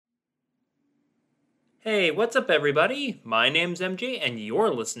Hey, what's up, everybody? My name's MJ, and you're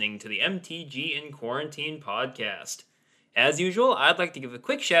listening to the MTG in Quarantine podcast. As usual, I'd like to give a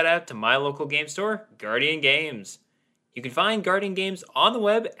quick shout out to my local game store, Guardian Games. You can find Guardian Games on the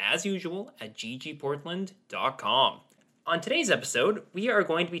web, as usual, at ggportland.com. On today's episode, we are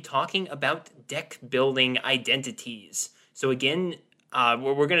going to be talking about deck building identities. So, again,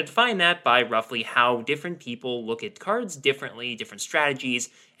 we're going to define that by roughly how different people look at cards differently, different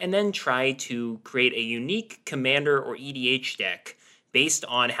strategies, and then try to create a unique commander or EDH deck based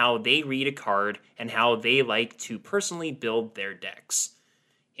on how they read a card and how they like to personally build their decks.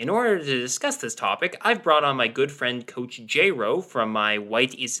 In order to discuss this topic, I've brought on my good friend Coach J-Ro from my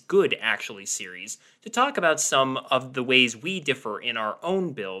White is Good Actually series to talk about some of the ways we differ in our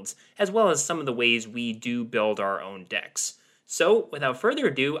own builds, as well as some of the ways we do build our own decks. So, without further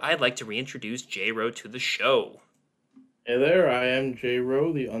ado, I'd like to reintroduce J-Ro to the show. Hey there, I am J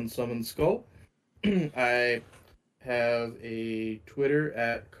Ro, the Unsummoned Skull. I have a Twitter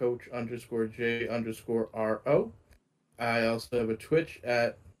at coach_J_RO. I also have a Twitch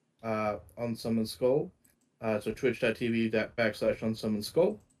at Unsummoned Skull. So twitch.tv/Unsummoned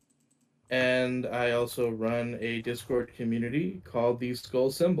Skull. And I also run a Discord community called the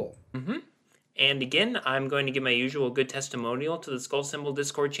Skull Symbol. Mm-hmm. And again, I'm going to give my usual good testimonial to the Skull Symbol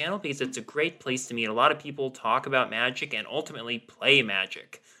Discord channel because it's a great place to meet a lot of people, talk about Magic, and ultimately play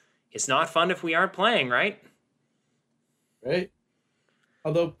Magic. It's not fun if we aren't playing, right? Right?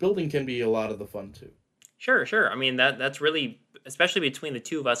 Although building can be a lot of the fun too. Sure. I mean, that's really, especially between the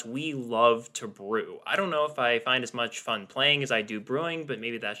two of us, we love to brew. I don't know if I find as much fun playing as I do brewing, but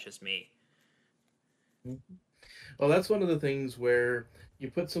maybe that's just me. Well, that's one of the things where you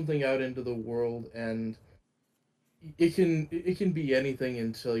put something out into the world and it can be anything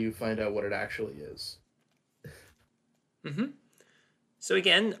until you find out what it actually is. Mm-hmm. So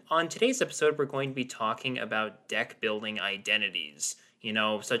again, on today's episode, we're going to be talking about deck building identities.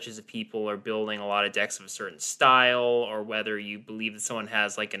 Such as if people are building a lot of decks of a certain style, or whether you believe that someone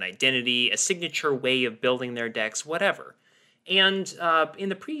has like an identity, a signature way of building their decks, whatever. And in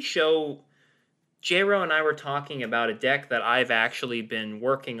the pre-show, J-Ro and I were talking about a deck that I've actually been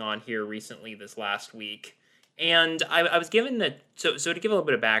working on here recently this last week. And I was given that, so to give a little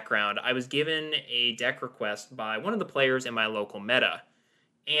bit of background, I was given a deck request by one of the players in my local meta.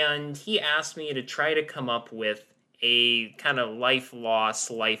 And he asked me to try to come up with a kind of life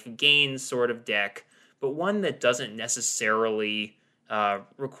loss, life gain sort of deck, but one that doesn't necessarily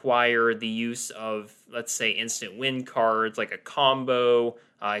require the use of, let's say, instant win cards like a combo,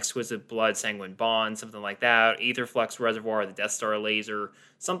 Exquisite Blood, Sanguine Bond, something like that, Aetherflux Reservoir, the Death Star Laser,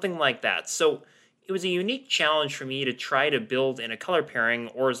 something like that. So it was a unique challenge for me to try to build in a color pairing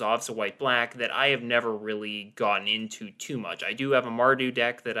Orzhov's a white-black that I have never really gotten into too much. I do have a Mardu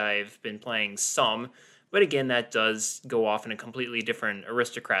deck that I've been playing some, but again, that does go off in a completely different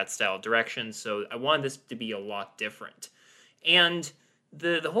aristocrat-style direction, so I wanted this to be a lot different. And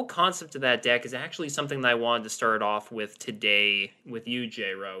the whole concept of that deck is actually something that I wanted to start off with today with you,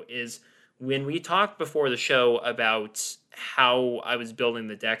 J-Ro, is when we talked before the show about how I was building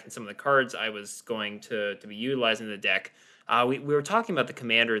the deck and some of the cards I was going to be utilizing in the deck, we were talking about the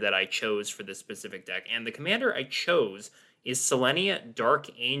commander that I chose for this specific deck. And the commander I chose is Selenia Dark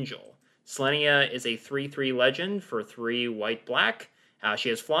Angel. Selenia is a 3/3 legend for 3 white-black. She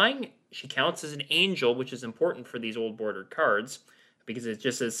has flying. She counts as an angel, which is important for these old bordered cards because it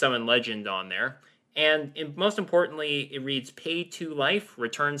just says summon legend on there. And most importantly, it reads pay 2 life,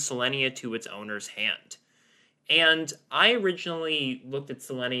 return Selenia to its owner's hand. And I originally looked at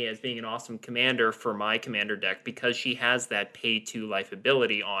Selenia as being an awesome commander for my commander deck because she has that pay 2 life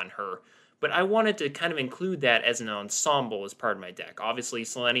ability on her. But I wanted to kind of include that as an ensemble as part of my deck. Obviously,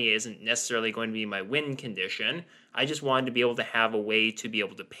 Selenia isn't necessarily going to be my win condition. I just wanted to be able to have a way to be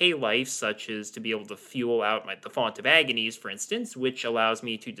able to pay life, such as to be able to fuel out the Font of Agonies, for instance, which allows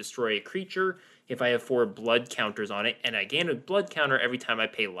me to destroy a creature if I have 4 blood counters on it, and I gain a blood counter every time I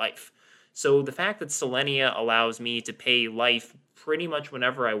pay life. So the fact that Selenia allows me to pay life pretty much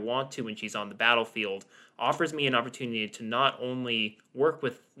whenever I want to when she's on the battlefield offers me an opportunity to not only work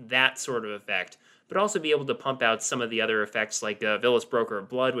with that sort of effect, but also be able to pump out some of the other effects like Villa's Broker of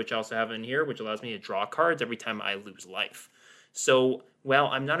Blood, which I also have in here, which allows me to draw cards every time I lose life. So, while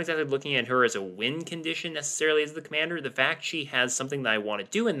I'm not exactly looking at her as a win condition necessarily as the commander, the fact she has something that I want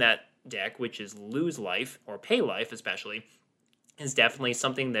to do in that deck, which is lose life, or pay life especially, is definitely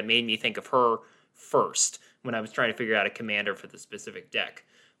something that made me think of her first when I was trying to figure out a commander for the specific deck.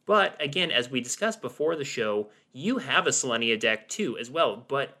 But again, as we discussed before the show, you have a Selenia deck too, as well,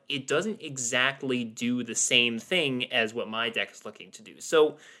 but it doesn't exactly do the same thing as what my deck is looking to do.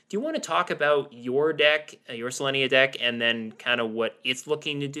 So, do you want to talk about your deck, your Selenia deck, and then kind of what it's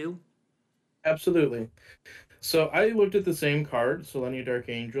looking to do? Absolutely. So I looked at the same card, Selenia Dark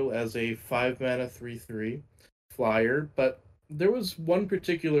Angel, as a 5 mana 3/3 flyer, but there was one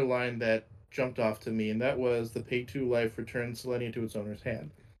particular line that jumped off to me, and that was the pay 2 life returns Selenia to its owner's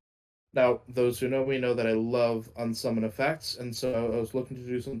hand. Now, those who know me know that I love unsummon effects, and so I was looking to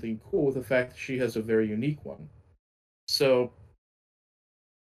do something cool with the fact that she has a very unique one. So,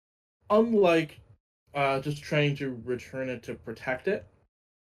 unlike just trying to return it to protect it,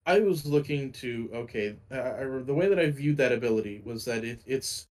 I was looking to okay. The way that I viewed that ability was that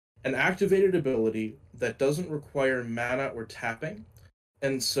it's an activated ability that doesn't require mana or tapping,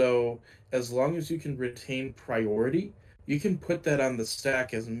 and so as long as you can retain priority, you can put that on the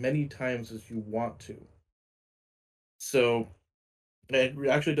stack as many times as you want to. So it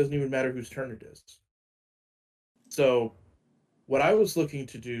actually doesn't even matter whose turn it is. So what I was looking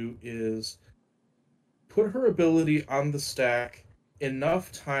to do is put her ability on the stack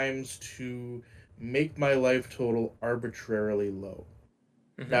enough times to make my life total arbitrarily low.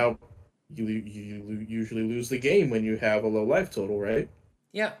 Hmm. Now, you usually lose the game when you have a low life total, right?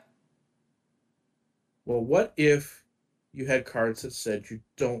 Yeah. Well, what if you had cards that said you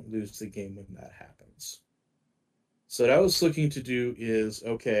don't lose the game when that happens? So what I was looking to do is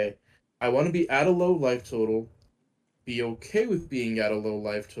okay, I want to be at a low life total, be okay with being at a low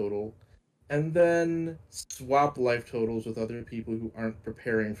life total, and then swap life totals with other people who aren't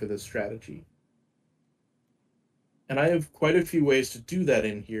preparing for this strategy. And I have quite a few ways to do that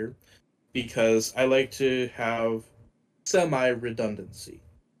in here because I like to have semi redundancy.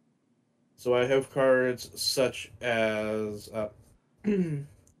 So I have cards such as getting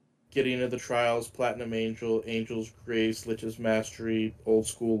into the trials, Platinum Angel, Angel's Grace, Lich's Mastery, Old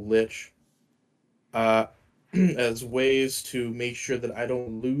School Lich, uh, as ways to make sure that I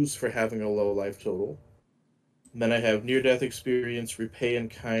don't lose for having a low life total. And then I have Near Death Experience, Repay in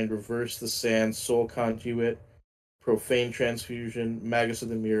Kind, Reverse the Sand, Soul Conduit, Profane Transfusion, Magus of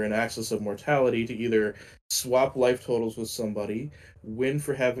the Mirror, and Axis of Mortality to either swap life totals with somebody, win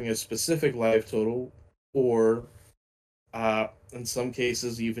for having a specific life total, or in some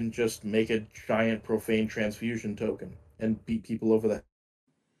cases, even just make a giant Profane Transfusion token and beat people over the.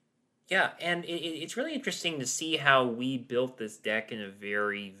 Yeah, and it's really interesting to see how we built this deck in a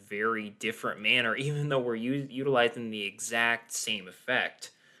very, very different manner, even though we're utilizing the exact same effect,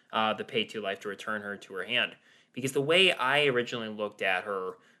 the pay 2 life to return her to her hand. Because the way I originally looked at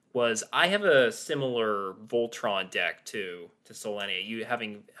her was I have a similar Voltron deck to Selenia, you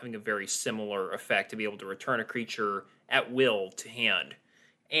having a very similar effect to be able to return a creature at will to hand.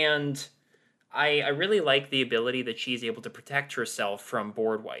 And I really like the ability that she's able to protect herself from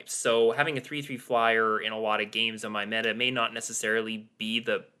board wipes. So having a 3/3 flyer in a lot of games on my meta may not necessarily be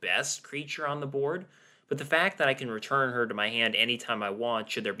the best creature on the board, but the fact that I can return her to my hand anytime I want,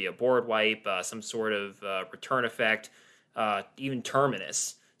 should there be a board wipe, some sort of return effect, even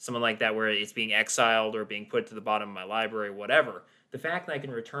Terminus, someone like that where it's being exiled or being put to the bottom of my library, whatever. The fact that I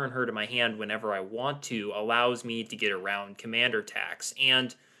can return her to my hand whenever I want to allows me to get around commander tax.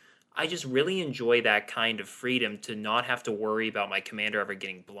 And I just really enjoy that kind of freedom to not have to worry about my commander ever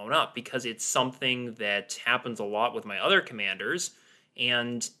getting blown up because it's something that happens a lot with my other commanders.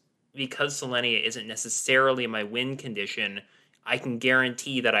 And because Selenia isn't necessarily my win condition, I can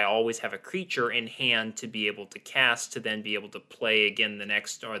guarantee that I always have a creature in hand to be able to cast to then be able to play again the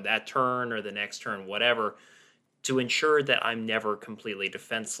next or that turn or the next turn, whatever, to ensure that I'm never completely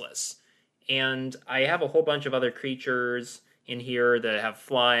defenseless. And I have a whole bunch of other creatures in here that have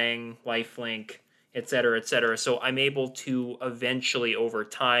flying, lifelink, etc., etc. So I'm able to eventually, over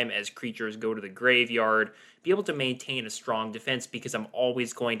time, as creatures go to the graveyard, be able to maintain a strong defense because I'm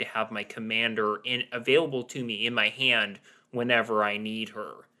always going to have my commander available to me in my hand whenever I need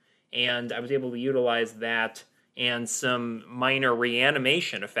her. And I was able to utilize that and some minor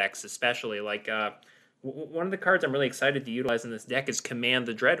reanimation effects, especially like one of the cards I'm really excited to utilize in this deck is Command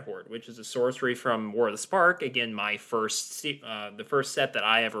the Dreadhorde, which is a sorcery from War of the Spark. Again, the first set that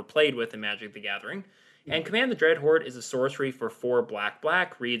I ever played with in Magic the Gathering. And Command the Dreadhorde is a sorcery for 4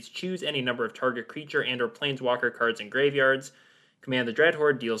 black. Reads choose any number of target creature and/or planeswalker cards in graveyards. Command the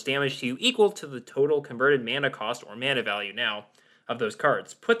Dreadhorde deals damage to you equal to the total converted mana cost or mana value now of those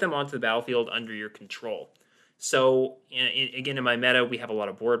cards. Put them onto the battlefield under your control. So again, in my meta, we have a lot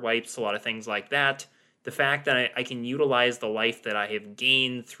of board wipes, a lot of things like that. the fact that I can utilize the life that I have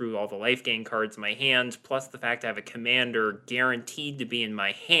gained through all the life gain cards in my hand, plus the fact I have a commander guaranteed to be in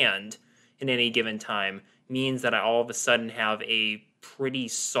my hand in any given time, means that I all of a sudden have a pretty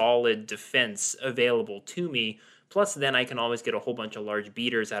solid defense available to me. Plus, then I can always get a whole bunch of large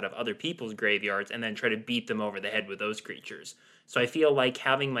beaters out of other people's graveyards and then try to beat them over the head with those creatures. So I feel like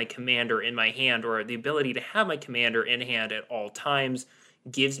having my commander in my hand, or the ability to have my commander in hand at all times,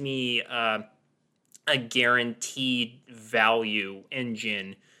 gives me a guaranteed value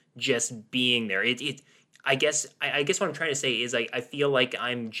engine just being there. I guess what I'm trying to say is I feel like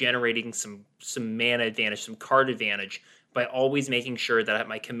I'm generating some mana advantage, some card advantage by always making sure that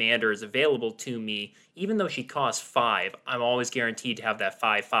my commander is available to me. Even though she costs 5, I'm always guaranteed to have that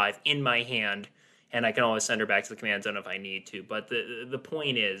 5/5 in my hand, and I can always send her back to the command zone if I need to. But the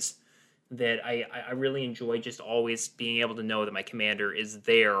point is that I really enjoy just always being able to know that my commander is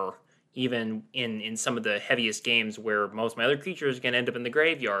there, even in some of the heaviest games where most of my other creatures are going to end up in the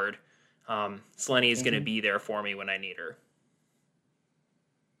graveyard. Selene is going to be there for me when I need her.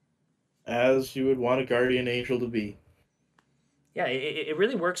 As you would want a guardian angel to be. Yeah, it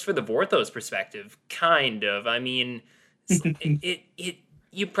really works for the Vorthos perspective, kind of. I mean, it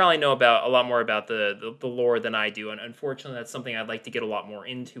you probably know about a lot more about the lore than I do, and unfortunately, that's something I'd like to get a lot more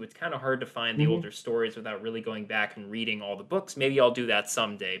into. It's kind of hard to find the older stories without really going back and reading all the books. Maybe I'll do that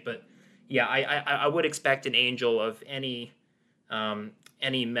someday, but yeah, I would expect an angel of any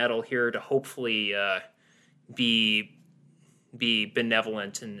metal here to hopefully be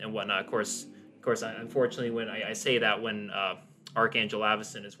benevolent and whatnot. Of course, unfortunately, when I say that, when Archangel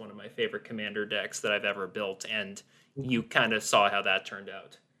Avacyn is one of my favorite commander decks that I've ever built, and you kind of saw how that turned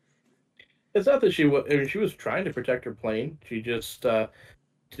out. It's not that she was. I mean, she was trying to protect her plane. She just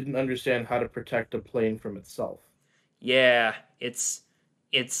didn't understand how to protect a plane from itself. Yeah, it's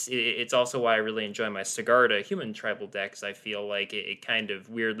also why I really enjoy my Sigarda human tribal decks. I feel like it kind of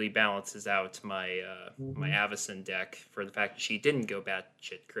weirdly balances out my Avacyn deck for the fact that she didn't go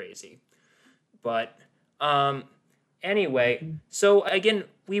batshit crazy. But anyway, so again,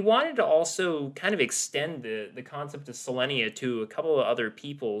 we wanted to also kind of extend the concept of Selenia to a couple of other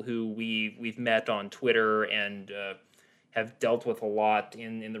people who we've met on Twitter and have dealt with a lot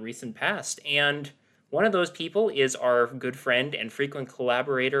in the recent past. And one of those people is our good friend and frequent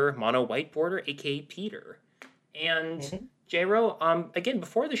collaborator, Mono Whiteboarder, aka Peter. And J-Ro, again,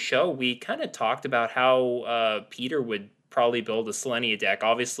 before the show, we kind of talked about how Peter would probably build a Selenia deck.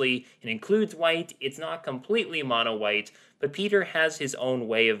 Obviously, it includes white. It's not completely mono white, but Peter has his own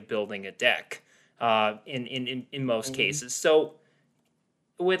way of building a deck in most cases. So,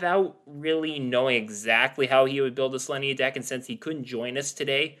 without really knowing exactly how he would build a Selenia deck, and since he couldn't join us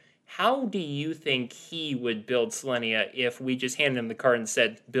today, how do you think he would build Selenia if we just handed him the card and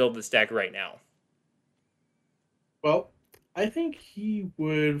said, build this deck right now? Well, I think he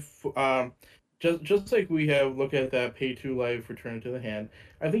would just like we have look at that pay 2 life return to the hand.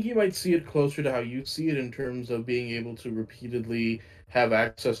 I think he might see it closer to how you see it in terms of being able to repeatedly have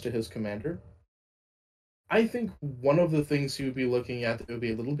access to his commander. I think one of the things he would be looking at that would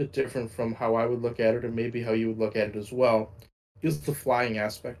be a little bit different from how I would look at it, or maybe how you would look at it as well, is the flying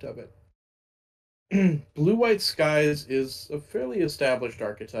aspect of it. Blue White Skies is a fairly established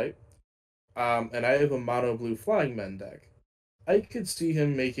archetype, and I have a mono blue Flying Men deck. I could see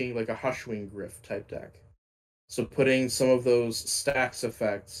him making like a Hushwing Griff type deck. So putting some of those stacks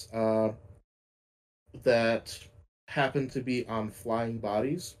effects that happen to be on flying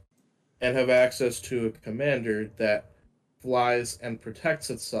bodies and have access to a commander that flies and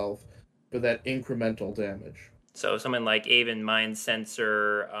protects itself for that incremental damage. So something like Aven Mind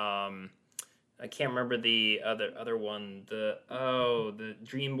Sensor. I can't remember the other one. The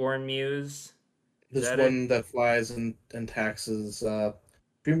Dreamborn Muse. Is This that it? one that flies and taxes.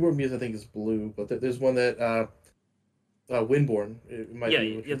 Dreamborn Muse, I think, is blue, but there's one that Windborn. It might Yeah,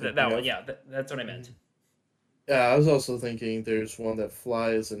 be what yeah, you're that thinking one. of. Yeah, that's what I meant. I was also thinking there's one that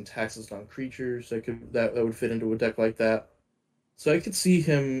flies and taxes on creatures that would fit into a deck like that. So I could see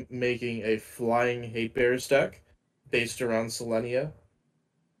him making a flying hate bears deck based around Selenia.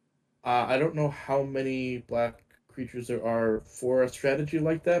 I don't know how many black creatures there are for a strategy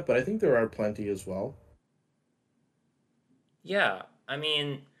like that, but I think there are plenty as well. Yeah, I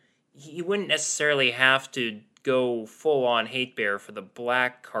mean, he wouldn't necessarily have to go full on hate bear for the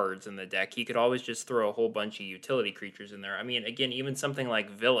black cards in the deck. He could always just throw a whole bunch of utility creatures in there. I mean, again, even something like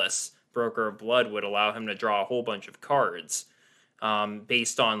Villas, Broker of Blood, would allow him to draw a whole bunch of cards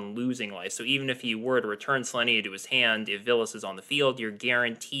based on losing life. So even if he were to return Selenia to his hand, if Villas is on the field, you're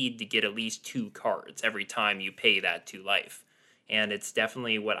guaranteed to get at least 2 cards every time you pay that 2 life. And it's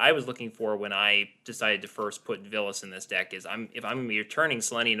definitely what I was looking for when I decided to first put Villas in this deck. Is if I'm going to be returning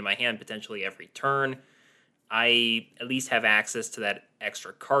Selene into my hand potentially every turn, I at least have access to that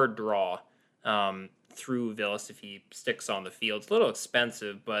extra card draw through Villas if he sticks on the field. It's a little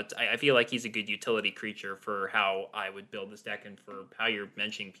expensive, but I feel like he's a good utility creature for how I would build this deck and for how you're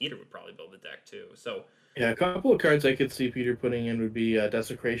mentioning Peter would probably build the deck too. So, Yeah, a couple of cards I could see Peter putting in would be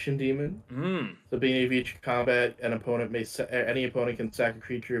Desecration Demon. So, beginning of each combat, any opponent can sack a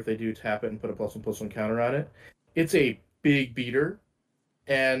creature. If they do, tap it and put a +1/+1 counter on it. It's a big beater,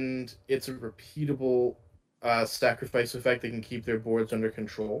 and it's a repeatable sacrifice effect that can keep their boards under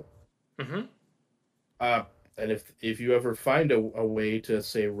control. Mm-hmm. And if you ever find a way to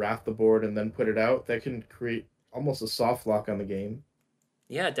say wrath the board and then put it out, that can create almost a soft lock on the game.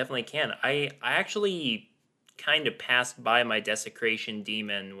 Yeah, it definitely can. I actually kind of passed by my Desecration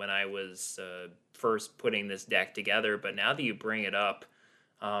Demon when I was first putting this deck together, but now that you bring it up,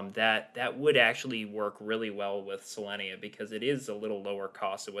 that would actually work really well with Selenia because it is a little lower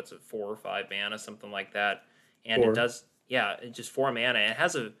cost. So what's it, 4 or 5 mana, something like that, and Or it does, yeah, just 4 mana. It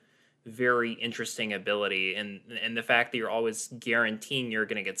has a very interesting ability, and the fact that you're always guaranteeing you're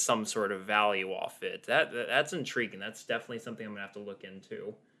going to get some sort of value off it, that's intriguing. That's definitely something I'm gonna have to look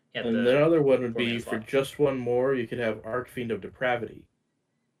into at and the the other one would 4 mana be for slot. just one more, you could have Archfiend of Depravity,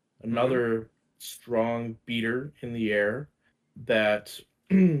 Mm-hmm. another strong beater in the air that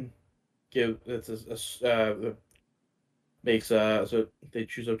makes so they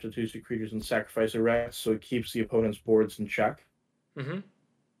choose up to 2 creatures and sacrifice a Rex, so it keeps the opponent's boards in check, Mm-hmm.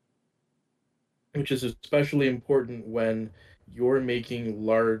 which is especially important when you're making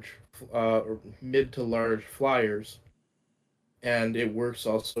large, or mid to large flyers, and it works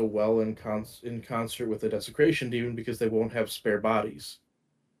also well in concert with the Desecration Demon because they won't have spare bodies.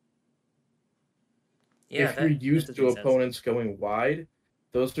 Yeah, If you're that used does to make sense. opponents going wide,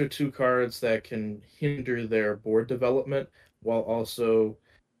 those are 2 cards that can hinder their board development while also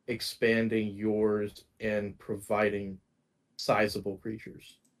expanding yours and providing sizable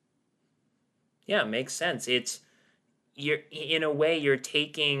creatures. Yeah, it makes sense. It's you're in a way you're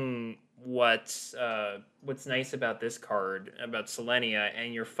taking what's nice about this card about Selenia,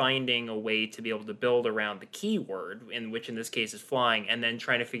 and you're finding a way to be able to build around the keyword, in which in this case is flying, and then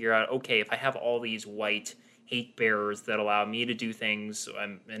trying to figure out, okay, if I have all these white hate bearers that allow me to do things,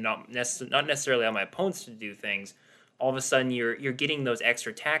 and not necessarily allow my opponents to do things, all of a sudden you're getting those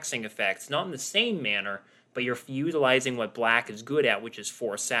extra taxing effects, not in the same manner, but you're utilizing what black is good at, which is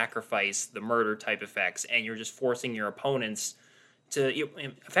force sacrifice, the murder type effects, and you're just forcing your opponents to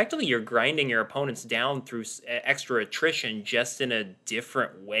effectively you're grinding your opponents down through extra attrition, just in a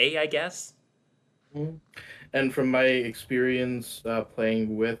different way, I guess. Mhm. And from my experience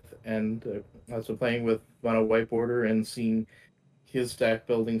playing with and also playing with Mono Whiteboarder and seeing his deck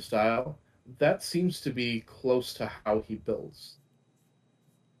building style, that seems to be close to how he builds.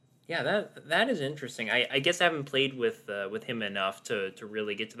 Yeah, that is interesting. I guess I haven't played with him enough to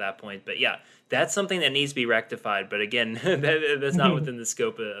really get to that point. But yeah, that's something that needs to be rectified. But again, that's not within the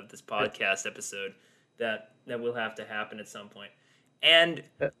scope of this podcast episode. That will have to happen at some point. And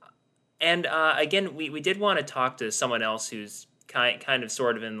again, we did want to talk to someone else who's kind of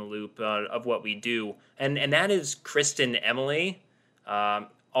sort of in the loop of what we do, and that is Kristen Emily,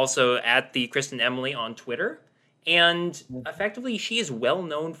 also at the Kristen Emily on Twitter. And effectively, she is well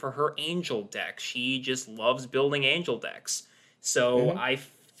known for her angel deck. She just loves building angel decks. So Mhm. I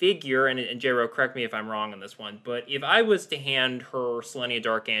figure, and J-Ro, correct me if I'm wrong on this one, but if I was to hand her Selenia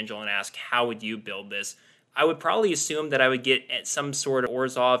Dark Angel and ask, how would you build this? I would probably assume that I would get some sort of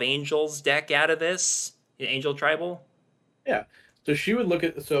Orzhov Angels deck out of this, Angel Tribal. Yeah. So she would look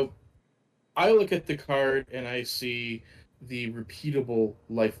at so I look at the card and I see the repeatable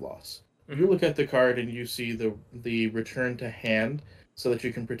life loss. You Hmm. look at the card and you see the return to hand so that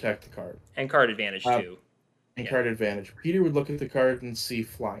you can protect the card. And card advantage Uh, too. and Yeah. card advantage. Peter would look at the card and see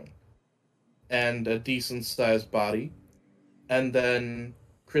flying and a decent sized body. And then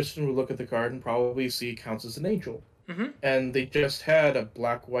Kristen would look at the card and probably see counts as an angel. Hmm. And they just had a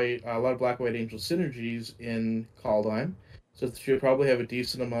lot of black white angel synergies in Kaldheim, so she'll probably have a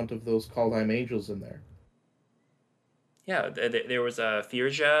decent amount of those Kaldheim angels in there. Yeah, there was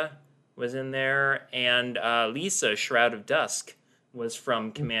Firja was in there, and Lisa Shroud of Dusk was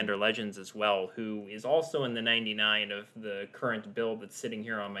from Commander Legends as well, who is also in the 99 of the current build that's sitting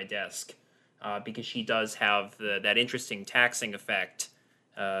here on my desk, because she does have that interesting taxing effect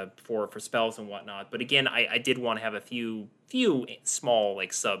for spells and whatnot. But again, I did want to have a few small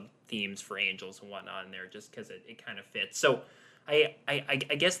like sub themes for angels and whatnot in there, just because it kind of fits. So I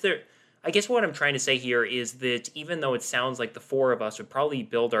guess there. I guess what I'm trying to say here is that even though it sounds like the four of us would probably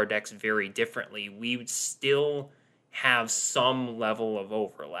build our decks very differently, we would still have some level of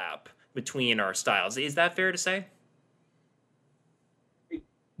overlap between our styles. Is that fair to say?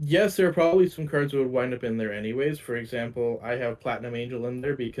 Yes, there are probably some cards that would wind up in there anyways. For example, I have Platinum Angel in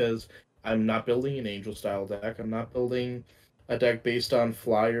there because I'm not building an Angel style deck. I'm not building a deck based on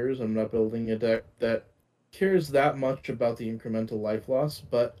flyers. I'm not building a deck that cares that much about the incremental life loss,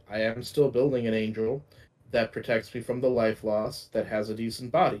 but I am still building an Angel that protects me from the life loss that has a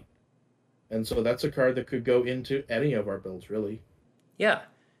decent body. And so that's a card that could go into any of our builds, really. Yeah.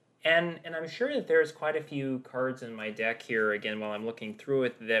 And I'm sure that there's quite a few cards in my deck here again while I'm looking through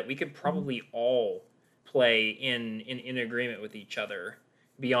it that we could probably all play in agreement with each other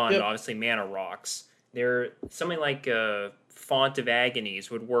beyond Yep. obviously mana rocks. There something like Font of Agonies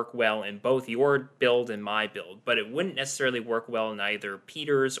would work well in both your build and my build, but it wouldn't necessarily work well in either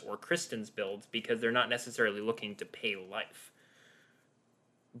Peter's or Kristen's builds because they're not necessarily looking to pay life.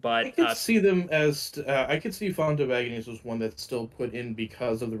 I But could see them as I could see Font of Agonies was one that's still put in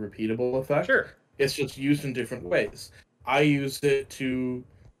because of the repeatable effect. sure. It's just used in different ways. I use it to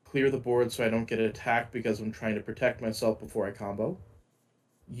clear the board so I don't get attacked because I'm trying to protect myself before I combo.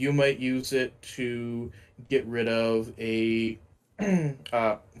 You might use it to get rid of a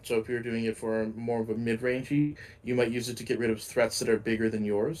so if you're doing it for more of a mid-rangey, you might use it to get rid of threats that are bigger than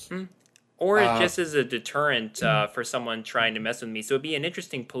yours. Hmm. Or Uh, just as a deterrent for someone trying to mess with me. So it'd be an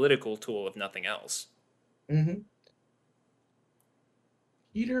interesting political tool, if nothing else. mhm.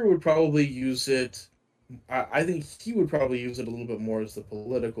 Peter would probably use it. I think he would probably use it a little bit more as the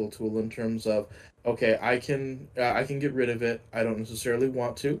political tool in terms of, okay, I can get rid of it. I don't necessarily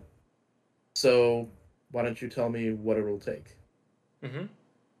want to. So why don't you tell me what it will take? Hmm.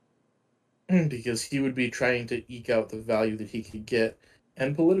 Because he would be trying to eke out the value that he could get,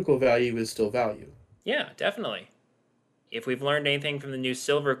 and political value is still value. Yeah, definitely. If we've learned anything from the new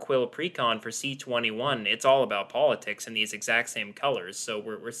Silver Quill Precon for C21, it's all about politics in these exact same colors. So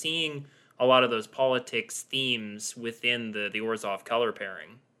we're seeing a lot of those politics themes within the Orzhov color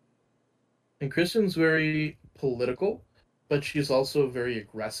pairing. And Kristen's very political, but she's also very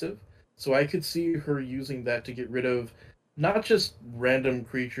aggressive. So I could see her using that to get rid of not just random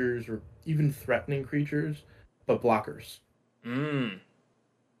creatures or even threatening creatures, but blockers. Mmm.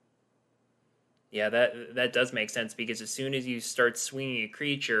 Yeah, that does make sense because as soon as you start swinging a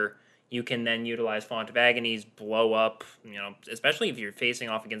creature, you can then utilize Font of Agonies, blow up, especially if you're facing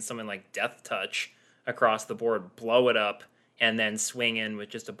off against something like Death Touch across the board, blow it up, and then swing in with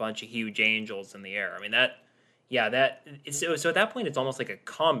just a bunch of huge angels in the air. I mean, yeah, so at that point, it's almost like a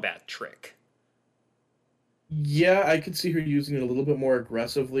combat trick. Yeah, I could see her using it a little bit more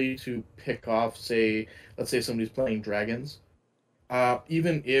aggressively to pick off, say, let's say somebody's playing dragons.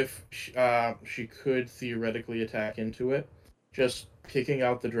 Even if she could theoretically attack into it, just kicking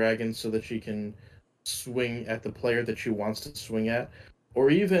out the dragon so that she can swing at the player that she wants to swing at, or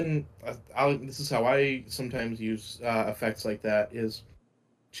even this is how I sometimes use effects like that is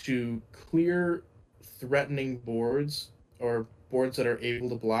to clear threatening boards or boards that are able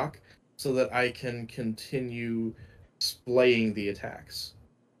to block, so that I can continue splaying the attacks.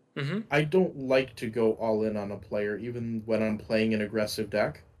 Mm-hmm. I don't like to go all in on a player, even when I'm playing an aggressive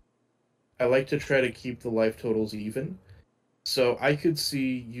deck. I like to try to keep the life totals even. So I could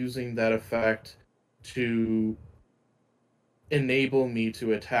see using that effect to enable me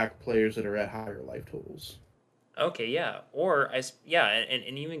to attack players that are at higher life totals. Okay, yeah. Or yeah,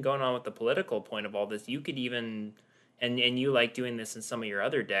 and even going on with the political point of all this, you could even and you like doing this in some of your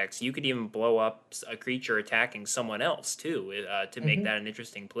other decks, you could even blow up a creature attacking someone else too, to make Hmm. that an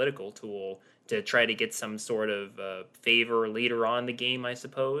interesting political tool to try to get some sort of favor later on in the game, I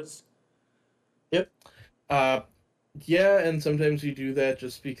suppose. Yep. Uh, yeah, and sometimes you do that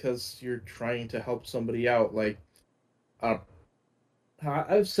just because you're trying to help somebody out. Like, uh,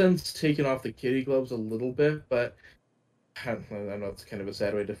 I've since taken off the kitty gloves a little bit, but I know it's kind of a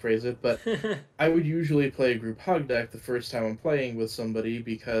sad way to phrase it, but I would usually play a group hug deck the first time I'm playing with somebody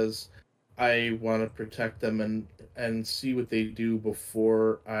because I want to protect them and see what they do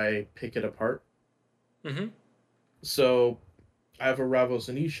before I pick it apart. Hmm. So I have a Ravos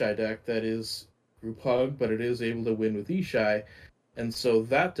and Ishai deck that is group hug, but it is able to win with Ishai. And so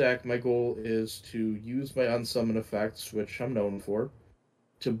that deck, my goal is to use my unsummon effects, which I'm known for,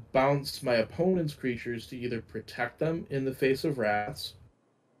 to bounce my opponent's creatures to either protect them in the face of wraths,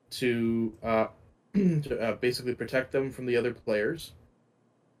 to basically protect them from the other players,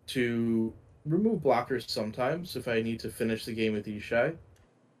 to remove blockers sometimes if I need to finish the game with Ishai,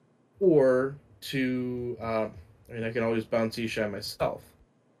 or to, I mean, I can always bounce Ishai myself.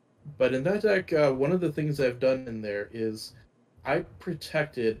 But in that deck, one of the things I've done in there is I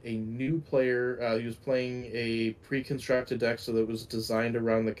protected a new player who was playing a pre-constructed deck, so that was designed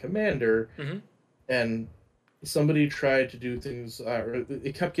around the commander, Mm-hmm. and somebody tried to do things, or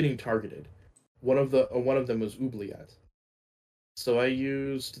it kept getting targeted. One of them was Oubliette. So I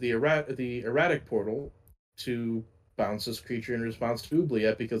used the erratic portal to bounce this creature in response to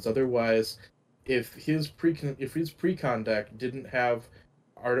Oubliette, because otherwise, if his precon deck didn't have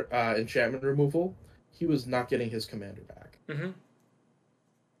enchantment removal, he was not getting his commander back. Mm-hmm.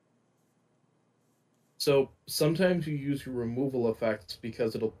 So sometimes you use your removal effects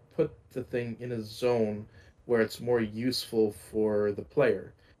because it'll put the thing in a zone where it's more useful for the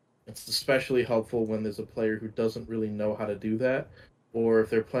player. It's especially helpful when there's a player who doesn't really know how to do that, or if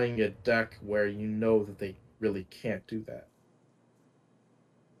they're playing a deck where you know that they really can't do that.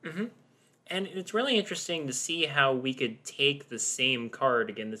 Mm-hmm. And it's really interesting to see how we could take the same card,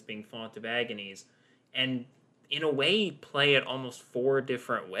 again, this being Font of Agonies, and in a way play it almost four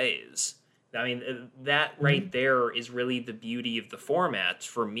different ways. I mean, that right Mm-hmm. there is really the beauty of the format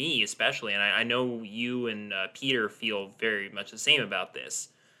for me, especially. And I know you and Peter feel very much the same about this,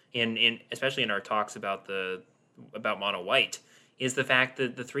 in especially in our talks about mono white, is the fact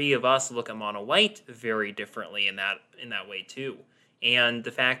that the three of us look at mono white very differently in that way too. And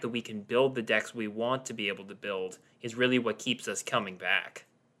the fact that we can build the decks we want to be able to build is really what keeps us coming back.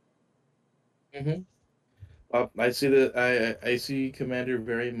 Mm-hmm. I see that I see Commander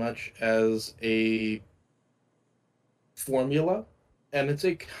very much as a formula, and it's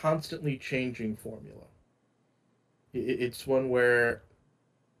a constantly changing formula. It's one where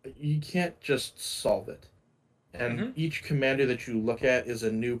you can't just solve it. And Hmm. each commander that you look at is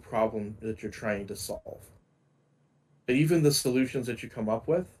a new problem that you're trying to solve. But even the solutions that you come up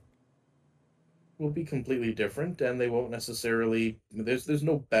with will be completely different, and they won't necessarily. There's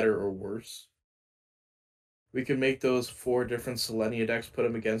no better or worse. We could make those four different Selenia decks, put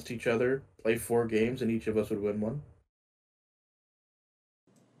them against each other, play 4 games, and each of us would win one.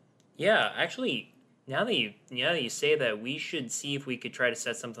 Yeah, actually, now that you say that, we should see if we could try to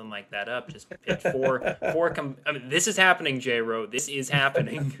set something like that up. Just pitch I mean, this is happening, J. Ro. This is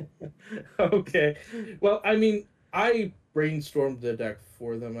happening. Okay. Well, I mean, I brainstormed the deck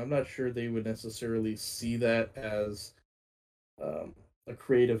for them. I'm not sure they would necessarily see that as a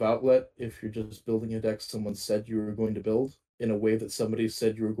creative outlet if you're just building a deck someone said you were going to build in a way that somebody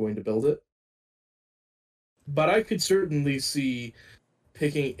said you were going to build it. But I could certainly see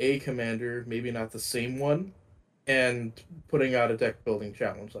picking a commander, maybe not the same one, and putting out a deck building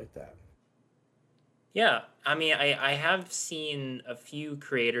challenge like that. Yeah, I mean, I have seen a few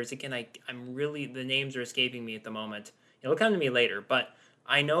creators. Again, I'm really, the names are escaping me at the moment. It'll come to me later, but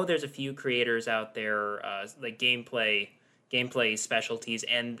I know there's a few creators out there, like gameplay specialties,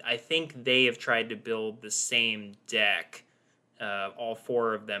 and I think they have tried to build the same deck, all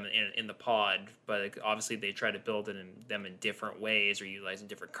four of them in the pod. But like, obviously, they try to build them in different ways or utilizing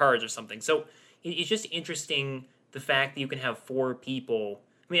different cards or something. So it's just interesting the fact that you can have four people.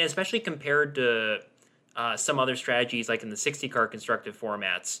 I mean, especially compared to some other strategies like in the 60 card constructive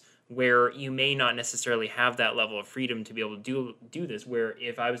formats where you may not necessarily have that level of freedom to be able to do this. Where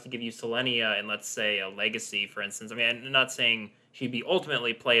if I was to give you Selenia and let's say a Legacy, for instance, I mean, I'm not saying she'd be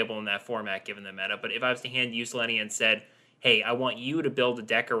ultimately playable in that format given the meta, but if I was to hand you Selenia and said, hey, I want you to build a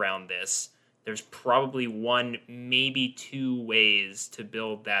deck around this, there's probably one, maybe two ways to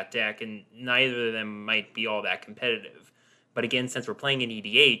build that deck, and neither of them might be all that competitive. But again, since we're playing in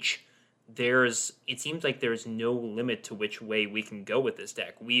EDH, it seems like there's no limit to which way we can go with this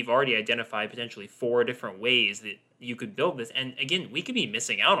deck. We've already identified potentially four different ways that you could build this, and again, we could be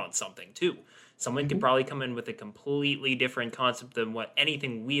missing out on something too. Someone could Mm-hmm. probably come in with a completely different concept than what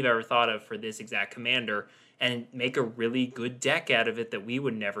anything we've ever thought of for this exact commander and make a really good deck out of it that we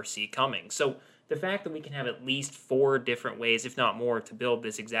would never see coming. So the fact that we can have at least four different ways, if not more, to build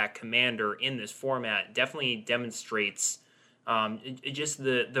this exact commander in this format definitely demonstrates just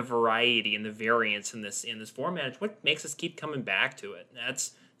the variety and the variance in this format. It's what makes us keep coming back to it.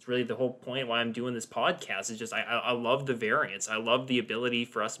 That's it's really the whole point why I'm doing this podcast. Is just I love the variance. I love the ability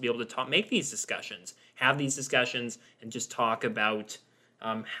for us to be able to make these discussions, have these discussions, and just talk about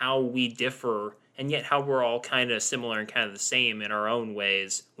how we differ and yet how we're all kind of similar and kind of the same in our own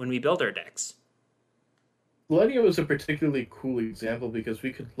ways when we build our decks. Selenia was a particularly cool example because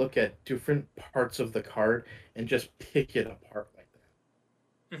we could look at different parts of the card and just pick it apart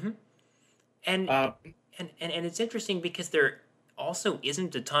like Hmm. And that. and it's interesting because there also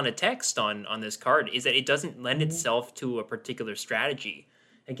isn't a ton of text on this card. Is that it doesn't lend Mhm. itself to a particular strategy.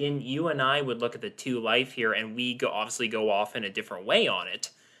 Again, you and I would look at the two life here, and we go obviously go off in a different way on it.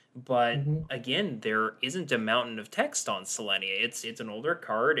 But Hmm. again, there isn't a mountain of text on Selenia. It's an older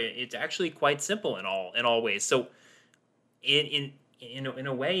card. It's actually quite simple in all ways. So in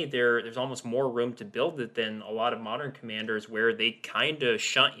a way, there's almost more room to build it than a lot of modern commanders, where they kind of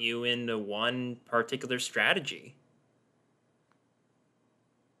shunt you into one particular strategy.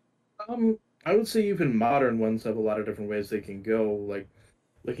 Um, I would say even modern ones have a lot of different ways they can go. Like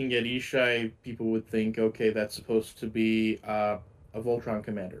looking at Ishai, people would think, okay, that's supposed to be a Voltron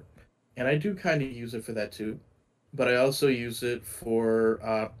commander, and I do kind of use it for that too. But I also use it for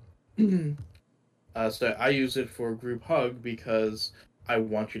so I use it for group hug because I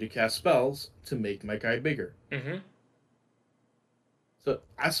want you to cast spells to make my guy bigger. Hmm. So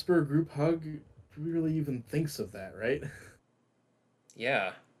Asper group hug, who really even thinks of that, right?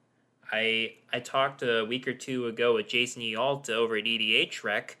 Yeah. I talked a week or two ago with Jason Yalta over at EDH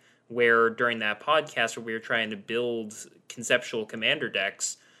Rec, where during that podcast where we were trying to build conceptual commander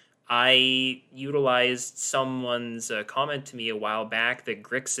decks, I utilized someone's comment to me a while back that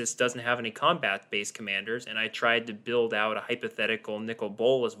Grixis doesn't have any combat based commanders, and I tried to build out a hypothetical Nicol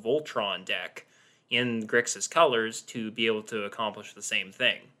Bolas Voltron deck in Grixis colors to be able to accomplish the same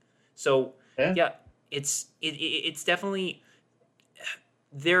thing. So Yeah. yeah, it's definitely,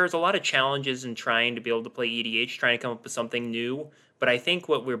 there's a lot of challenges in trying to be able to play EDH, trying to come up with something new. But I think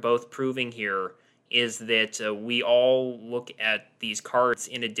what we're both proving here is that we all look at these cards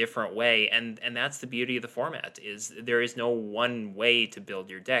in a different way, and that's the beauty of the format. Is there is no one way to build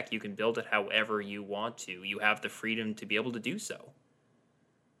your deck. You can build it however you want to. You have the freedom to be able to do so.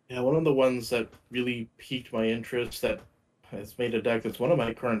 Yeah, one of the ones that really piqued my interest that has made a deck that's one of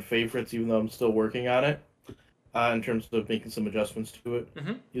my current favorites, even though I'm still working on it, in terms of making some adjustments to it,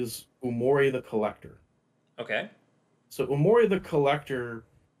 Hmm. is Umori the Collector. Okay. So Umori the Collector,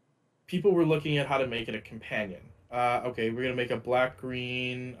 people were looking at how to make it a companion. Okay, we're gonna make a black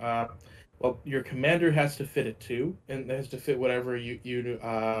green. Well, your commander has to fit it too, and it has to fit whatever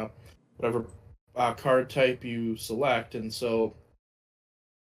whatever card type you select. And so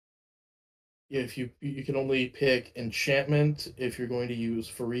if you can only pick enchantment if you're going to use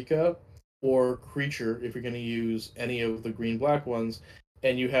Farika, or creature if you're going to use any of the green black ones,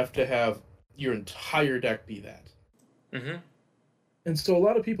 and you have to have your entire deck be that. Hmm. And so a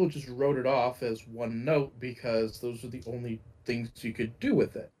lot of people just wrote it off as one note because those are the only things you could do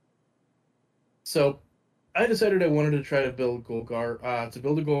with it. So I decided I wanted to try to build a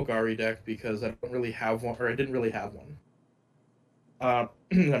Golgari deck because I don't really have one, or I didn't really have one.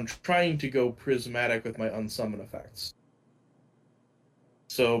 I'm trying to go prismatic with my unsummon effects.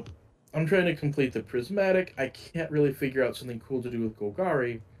 So I'm trying to complete the prismatic. I can't really figure out something cool to do with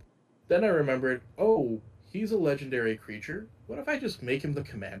Golgari. Then I remembered, oh, he's a legendary creature. What if I just make him the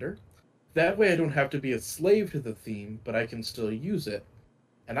commander? That way I don't have to be a slave to the theme, but I can still use it.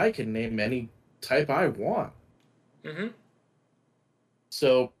 And I can name any type I want. Hmm.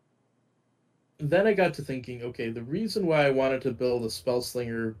 So then I got to thinking, okay, the reason why I wanted to build a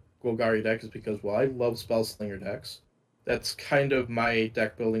Spellslinger Golgari deck is because, well, I love Spellslinger decks. That's kind of my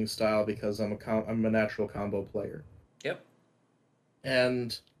deck building style because I'm a natural combo player. Yep.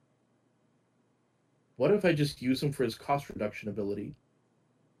 And what if I just use him for his cost reduction ability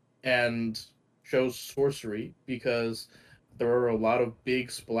and chose sorcery because there are a lot of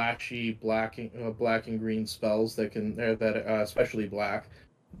big splashy black and green spells that especially black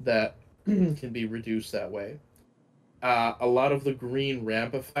that can be reduced that way. A lot of the green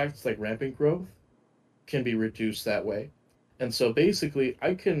ramp effects, like rampant growth, can be reduced that way. And so basically,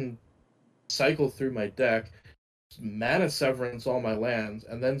 I can cycle through my deck, mana severance all my lands,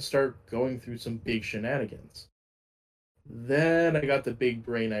 and then start going through some big shenanigans. Then I got the big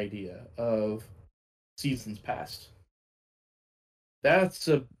brain idea of Seasons Past. That's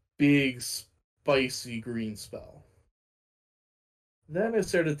a big, spicy green spell. Then I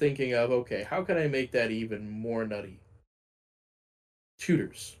started thinking of, okay, how can I make that even more nutty?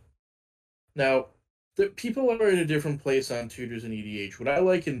 Tutors. Now, people are in a different place on tutors and EDH. What I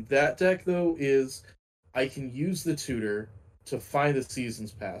like in that deck, though, is I can use the tutor to find the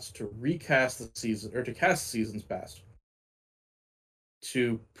Seasons Past, to recast the season, or to cast the Seasons Past,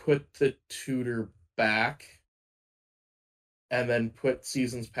 to put the tutor back, and then put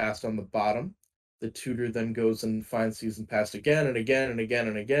Seasons Past on the bottom. The tutor then goes and finds Season Past again and again and again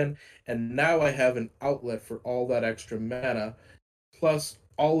and again, and now I have an outlet for all that extra mana. Plus,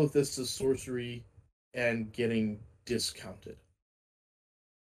 all of this is sorcery and getting discounted.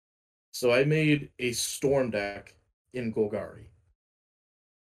 So I made a Storm deck in Golgari.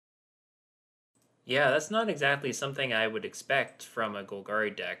 Yeah, that's not exactly something I would expect from a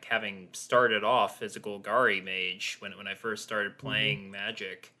Golgari deck, having started off as a Golgari mage when I first started Mm-hmm. playing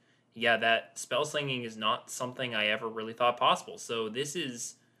Magic. yeah, that spell slinging is not something I ever really thought possible. So this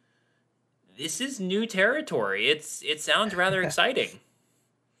is new territory. It sounds rather exciting.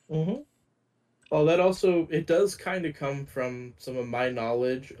 Hmm. Well, that also it does kind of come from some of my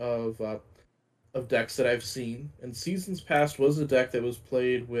knowledge of decks that I've seen. And Seasons Past was a deck that was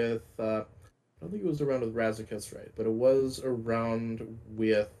played with. I don't think it was around with Razakis, right? But it was around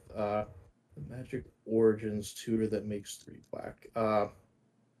with the Magic Origins tutor that makes 3 black.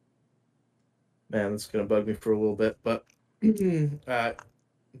 Man, that's gonna bug me for a little bit, but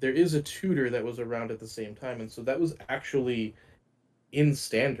there is a tutor that was around at the same time, and so that was actually in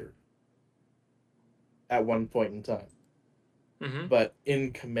standard at one point in time. Hmm. But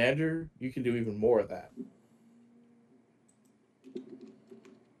in Commander, you can do even more of that.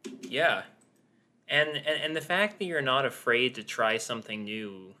 Yeah, and the fact that you're not afraid to try something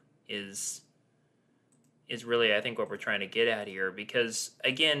new is is really, I think, what we're trying to get at here. Because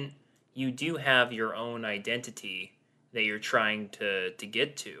again, you do have your own identity that you're trying to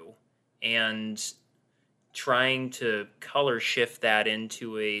get to, and trying to color shift that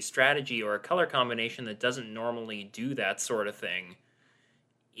into a strategy or a color combination that doesn't normally do that sort of thing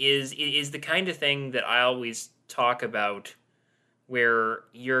is the kind of thing that I always talk about, where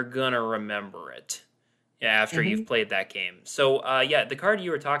you're gonna remember it after Mm-hmm. you've played that game. So yeah, the card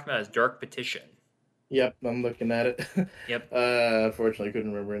you were talking about is Dark Petition. Yep, I'm looking at it. Yep. Unfortunately, I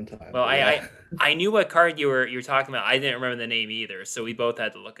couldn't remember in time, Well, but yeah. I knew what card you were talking about. I didn't remember the name either, so we both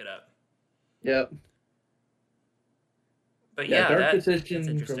had to look it up. Yep. But Yeah, yeah, Dark that's Petition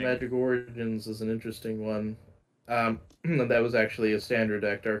from interesting. Magic Origins is an interesting one. That was actually a standard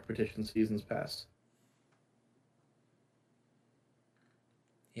deck, Dark Petition Seasons Past.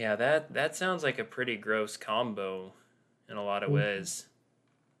 Yeah, that sounds like a pretty gross combo in a lot of Mhm. ways.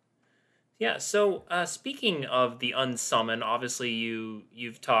 Yeah, so speaking of the unsummon, obviously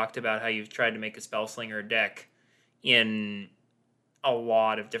you've talked about how you've tried to make a spellslinger deck in a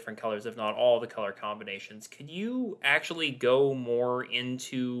lot of different colors, if not all the color combinations. Could you actually go more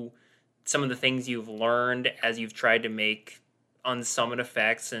into some of the things you've learned as you've tried to make unsummon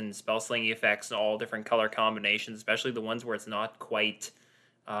effects and spellslinging effects in all different color combinations, especially the ones where it's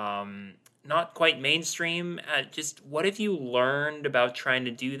um, not quite mainstream? Just what have you learned about trying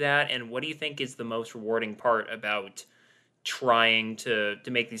to do that, and what do you think is the most rewarding part about trying to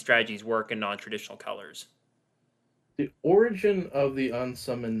make these strategies work in non-traditional colors? The origin of the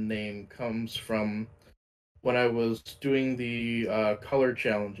Unsummoned name comes from when I was doing the color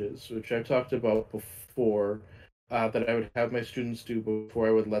challenges, which I talked about before, that I would have my students do before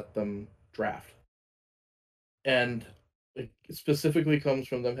I would let them draft. And it specifically comes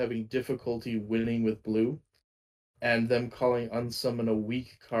from them having difficulty winning with blue and them calling Unsummon a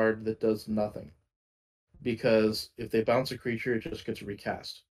weak card that does nothing. Because if they bounce a creature, it just gets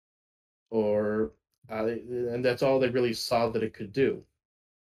recast. Or, and that's all they really saw that it could do.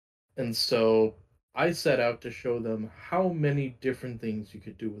 And so I set out to show them how many different things you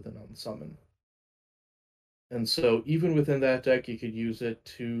could do with an unsummon. And so even within that deck, you could use it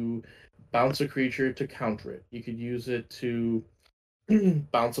to bounce a creature to counter it. You could use it to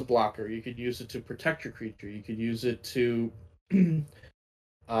bounce a blocker. You could use it to protect your creature. You could use it to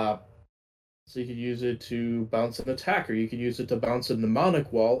uh, so you could use it to bounce an attacker. You could use it to bounce a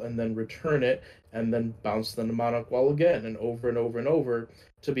mnemonic wall and then return it and then bounce the mnemonic wall again and over and over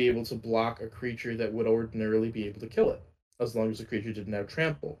to be able to block a creature that would ordinarily be able to kill it, as long as the creature didn't have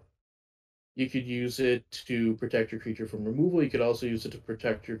trample. You could use it to protect your creature from removal. You could also use it to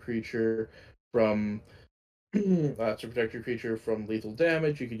protect your creature from lethal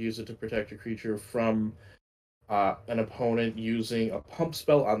damage. You could use it to protect your creature from an opponent using a pump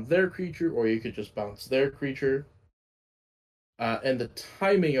spell on their creature, or you could just bounce their creature. And the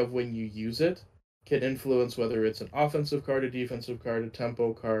timing of when you use it can influence whether it's an offensive card, a defensive card, a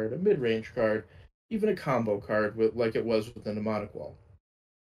tempo card, a mid-range card, even a combo card, like it was with the Mnemonic Wall.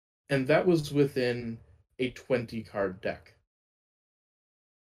 And that was within a 20 card deck.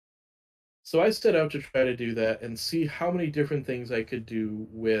 So I set out to try to do that and see how many different things I could do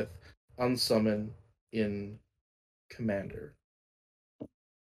with Unsummon in Commander.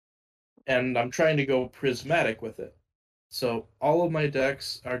 And I'm trying to go prismatic with it. So all of my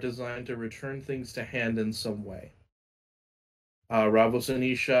decks are designed to return things to hand in some way. Ravos and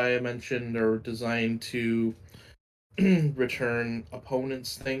Ishai I mentioned are designed to return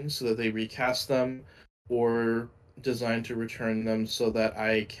opponents' things so that they recast them, or designed to return them so that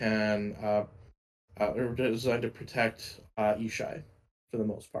I can, or designed to protect Ishai for the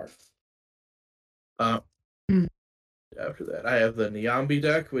most part. Uh, After that, I have the Nyambi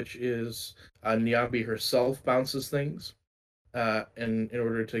deck, which is Nyambi herself bounces things. in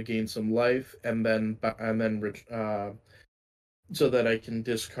order to gain some life, so that I can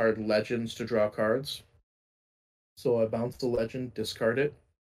discard legends to draw cards. So I bounce the legend, discard it.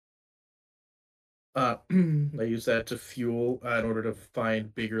 I use that to fuel in order to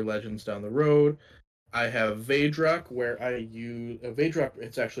find bigger legends down the road. I have Vadrak, where I use Vadrak.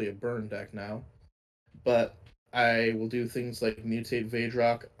 It's actually a burn deck now, but I will do things like mutate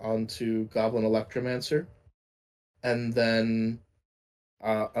Vadrak onto Goblin Electromancer, and then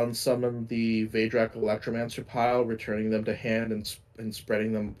unsummon the Vadrak Electromancer pile, returning them to hand and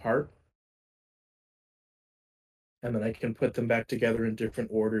spreading them apart. And then I can put them back together in different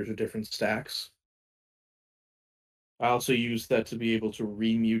orders or different stacks. I also use that to be able to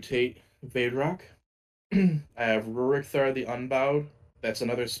remutate Vadrak. I have Rurik Thar the Unbowed. That's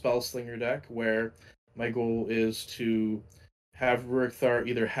another Spellslinger deck where my goal is to have Rurik Thar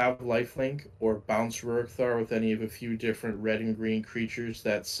either have lifelink or bounce Rurik Thar with any of a few different red and green creatures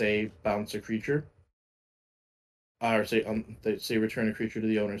that say bounce a creature. Or they say return a creature to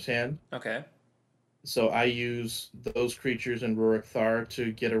the owner's hand. Okay. So I use those creatures in Rurik Thar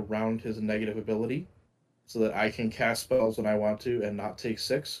to get around his negative ability so that I can cast spells when I want to and not take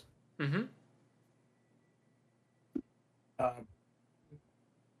 6. Mm-hmm. Um,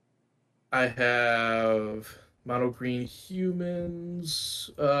 I have mono green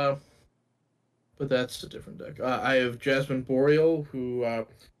humans, but that's a different deck. I have Jasmine Boreal, who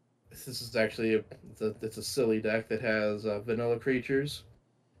this is actually it's a silly deck that has vanilla creatures.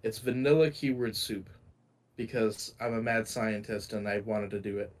 It's vanilla keyword soup because I'm a mad scientist and I wanted to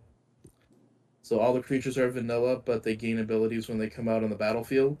do it. So all the creatures are vanilla, but they gain abilities when they come out on the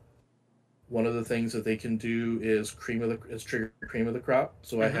battlefield. One of the things that they can do is trigger cream of the crop.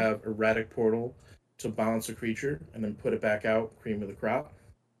 So I Mm-hmm. have erratic portal to bounce a creature and then put it back out, cream of the crop.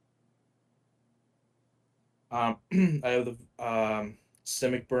 I have the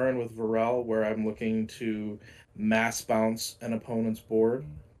Simic Burn with Varel, where I'm looking to mass bounce an opponent's board,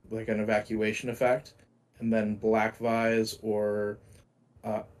 like an evacuation effect, and then Black Vise or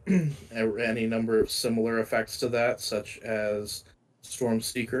uh, any number of similar effects to that, such as Storm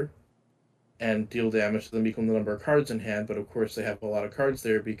Seeker, and deal damage to them equal to the number of cards in hand. But of course, they have a lot of cards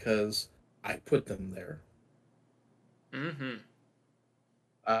there because I put them there. Mm-hmm.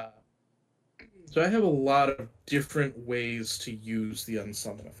 Uh, so I have a lot of different ways to use the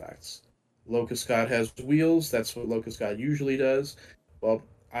unsummon effects. Locust God has wheels. That's what Locust God usually does. Well,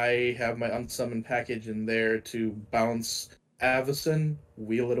 I have my unsummon package in there to bounce Avacyn,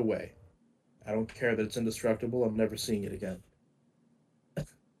 wheel it away. I don't care that it's indestructible. I'm never seeing it again.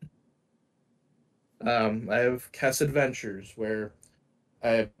 I have Kess Adventures, where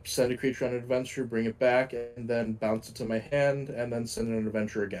I send a creature on an adventure, bring it back, and then bounce it to my hand, and then send it on an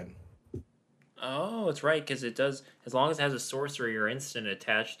adventure again. Oh, it's right, because it does, as long as it has a sorcery or instant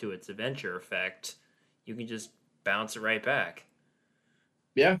attached to its adventure effect, you can just bounce it right back.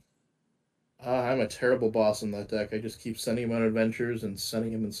 Yeah, I'm a terrible boss in that deck. I just keep sending him on adventures and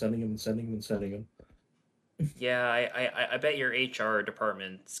sending him and sending him and sending him and sending him. Yeah, I bet your HR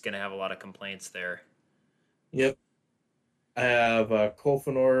department's gonna have a lot of complaints there. Yep. I have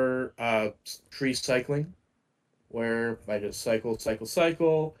Kolfanor tree cycling, where I just cycle, cycle,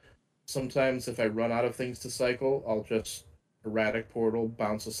 cycle. Sometimes, if I run out of things to cycle, I'll just erratic portal,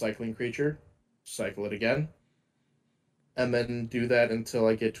 bounce a cycling creature, cycle it again, and then do that until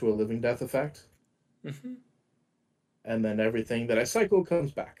I get to a living death effect. Mm-hmm. And then everything that I cycle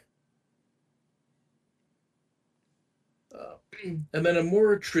comes back. Uh, and then a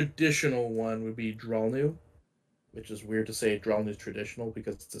more traditional one would be Dralnu, which is weird to say Dralnu is traditional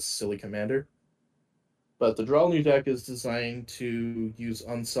because it's a silly commander. But the Dralnu deck is designed to use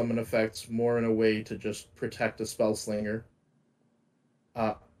unsummon effects more in a way to just protect a spellslinger.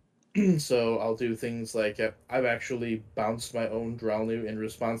 Uh, so I'll do things like I've actually bounced my own Dralnu in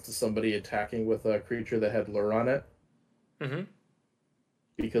response to somebody attacking with a creature that had lure on it. Mm-hmm.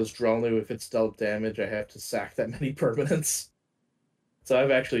 Because Dralnu, if it's dealt damage, I have to sack that many permanents. So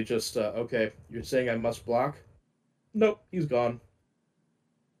I've actually just okay. You're saying I must block? Nope, he's gone.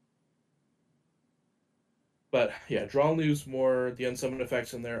 But yeah, Dralnu's more the unsummon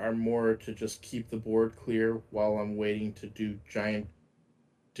effects in there are more to just keep the board clear while I'm waiting to do giant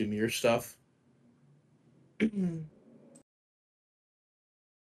Dimir stuff.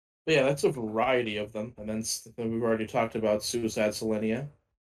 But yeah, that's a variety of them. And then we've already talked about Suicide Selenia.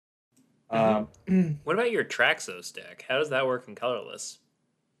 Mm-hmm. Um, What about your Traxos deck? How does that work in colorless?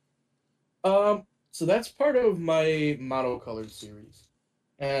 so that's part of my monocolored series.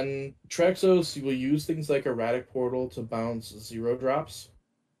 And Trexos will use things like Erratic Portal to bounce 0 drops,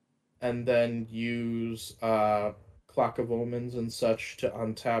 and then use Clock of Omens and such to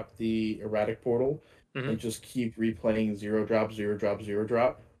untap the erratic portal Mm-hmm. and just keep replaying zero drop, zero drop, zero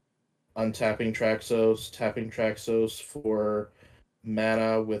drop, untapping Traxos, tapping Traxos for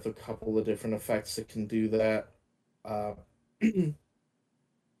mana with a couple of different effects that can do that. Uh,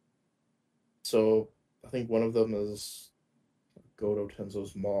 so I think one of them is Godo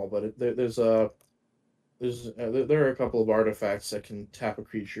Tenzo's Maul, but there are a couple of artifacts that can tap a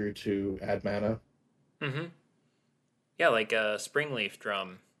creature to add mana. Mm-hmm. Yeah, like a Springleaf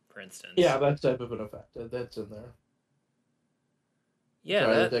Drum, for Yeah, instance. that type of an effect that's in there. Yeah,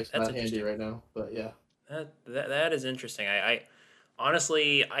 Sorry, the that deck's that's not handy interesting. right now, but yeah. That is interesting. I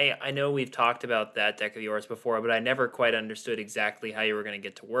honestly I know we've talked about that deck of yours before, but I never quite understood exactly how you were going to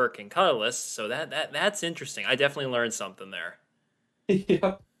get to work in colorless. So that's interesting. I definitely learned something there.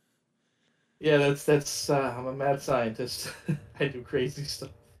 Yeah, yeah. That's. I'm a mad scientist. I do crazy stuff.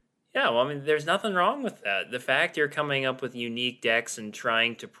 Yeah, well, I mean, there's nothing wrong with that. The fact you're coming up with unique decks and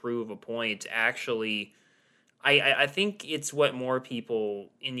trying to prove a point actually, I think it's what more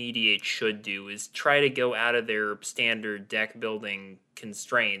people in EDH should do is try to go out of their standard deck building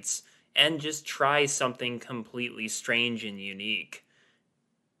constraints and just try something completely strange and unique.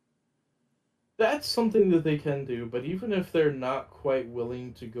 That's something that they can do, but even if they're not quite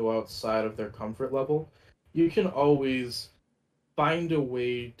willing to go outside of their comfort level, you can always find a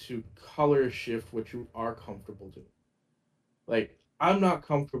way to color shift what you are comfortable doing. Like, I'm not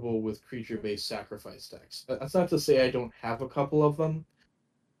comfortable with creature-based sacrifice decks. That's not to say I don't have a couple of them.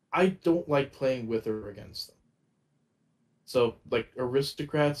 I don't like playing with or against them. So, like,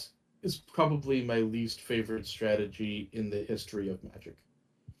 aristocrats is probably my least favorite strategy in the history of Magic,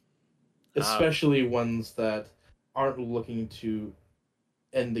 Uh, especially ones that aren't looking to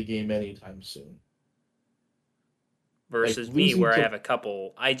end the game anytime soon. Like versus me, losing where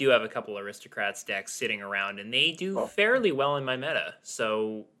to I do have a couple aristocrats decks sitting around, and they do oh, fairly well in my meta.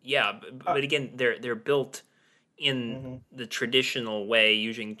 So yeah, uh, but again, they're built in mhm, the traditional way,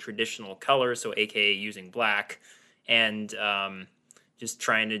 using traditional colors, so AKA using black, and just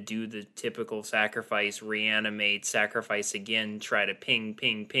trying to do the typical sacrifice, reanimate, sacrifice again, try to ping,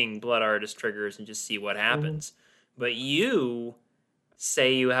 ping, ping, blood artist triggers, and just see what mhm. happens. But you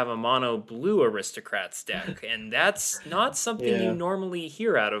say you have a mono blue aristocrats deck, and that's not something you Yeah. normally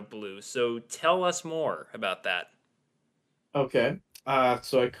hear out of blue. So tell us more about that. Okay.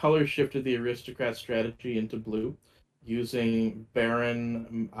 So I color shifted the aristocrat strategy into blue using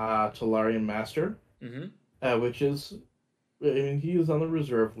Baron Talarian Master, Hmm. which is, I mean, he is on the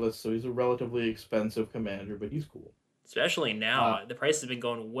reserve list, so he's a relatively expensive commander, but he's cool. Especially Uh, now, the price has been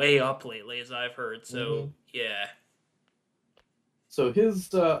going way up lately, as I've heard. So mhm. yeah. So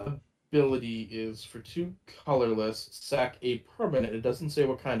his ability is for two colorless, sack a permanent. It doesn't say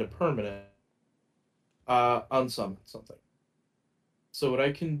what kind of permanent. Unsummon something. So what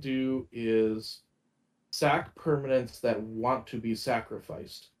I can do is sack permanents that want to be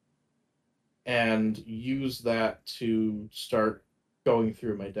sacrificed and use that to start going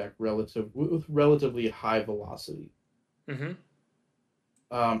through my deck with relatively high velocity. Hmm.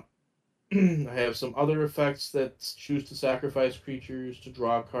 Um, I have some other effects that choose to sacrifice creatures to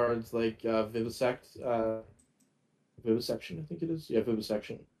draw cards like Vivisection, I think it is. Yeah,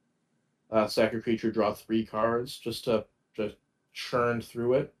 Vivisection. Sack a creature, draw 3 cards just to just churn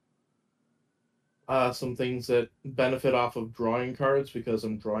through it. Some things that benefit off of drawing cards because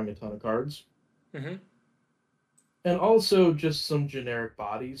I'm drawing a ton of cards. Hmm. And also just some generic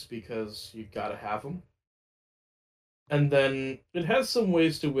bodies because you gotta have them. And then it has some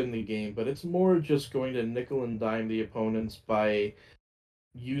ways to win the game, but it's more just going to nickel and dime the opponents by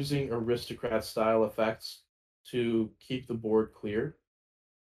using aristocrat style effects to keep the board clear,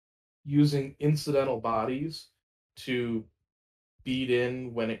 using incidental bodies to beat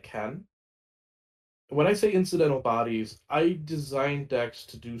in when it can. When I say incidental bodies, I design decks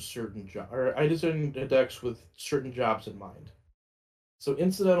to do certain jobs, or I design decks with certain jobs in mind. So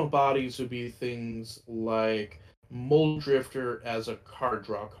incidental bodies would be things like Mold Drifter as a card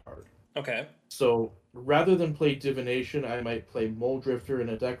draw card. Okay. So rather than play Divination, I might play Mold Drifter in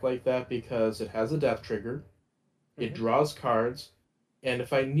a deck like that because it has a death trigger, it Hmm. draws cards, and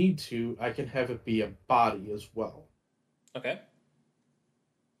if I need to, I can have it be a body as well. Okay.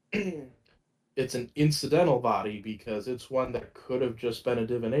 It's an incidental body because it's one that could have just been a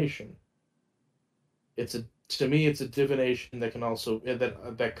divination. It's a To me, it's a divination that can also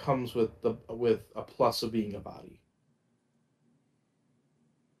that comes with a plus of being a body.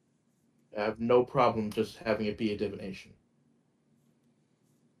 I have no problem just having it be a divination,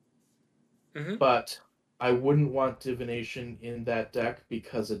 Hmm. but I wouldn't want divination in that deck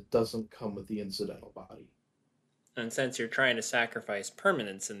because it doesn't come with the incidental body. And since you're trying to sacrifice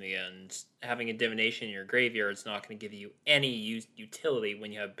permanence in the end, having a divination in your graveyard is not going to give you any utility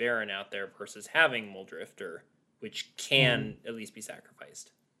when you have Baron out there versus having Muldrifter, which Mhm. can at least be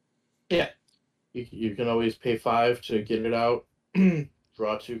sacrificed. Yeah, you can always pay 5 to get it out,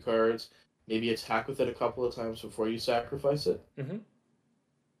 draw 2 cards, maybe attack with it a couple of times before you sacrifice it. Mm-hmm.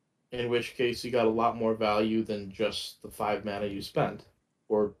 In which case, you got a lot more value than just the 5 mana you spent,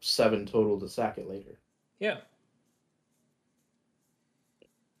 or 7 total to sack it later. Yeah.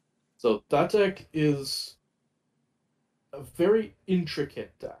 So that deck is a very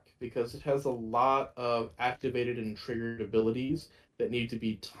intricate deck because it has a lot of activated and triggered abilities that need to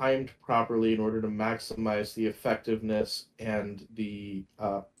be timed properly in order to maximize the effectiveness and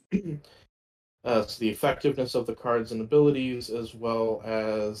so the effectiveness of the cards and abilities, as well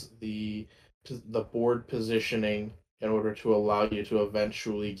as the board positioning in order to allow you to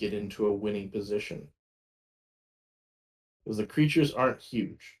eventually get into a winning position. Because the creatures aren't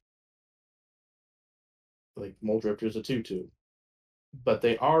huge, like Muldrifter's a 2/2, but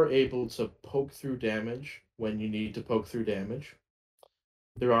they are able to poke through damage when you need to poke through damage.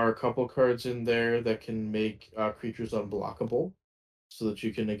 There are a couple cards in there that can make creatures unblockable, so that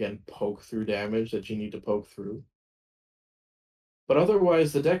you can again poke through damage that you need to poke through. But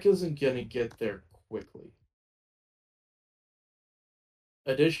otherwise, the deck isn't going to get there quickly.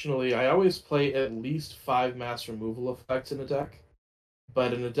 Additionally, I always play at least 5 mass removal effects in a deck,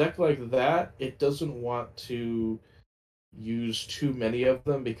 but in a deck like that, it doesn't want to use too many of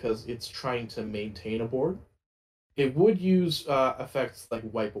them because it's trying to maintain a board. It would use effects like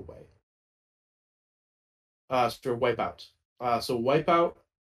Wipe Away, or Wipe Out. So Wipe Out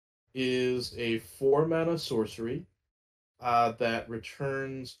is a 4 mana sorcery that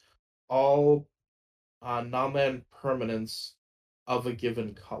returns all non-land permanents of a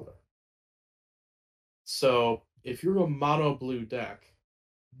given color. So if you're a mono blue deck,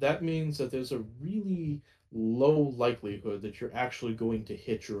 that means that there's a really low likelihood that you're actually going to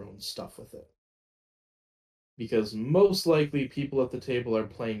hit your own stuff with it. Because most likely people at the table are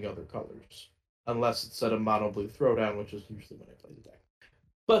playing other colors. Unless it's at a mono blue throwdown, which is usually when I play the deck.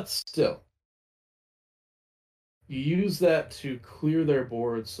 But still, you use that to clear their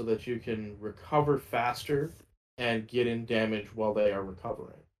boards so that you can recover faster and get in damage while they are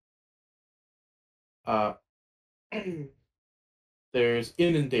recovering. Uh, There's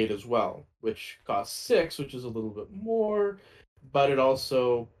Inundate as well, which costs 6, which is a little bit more, but it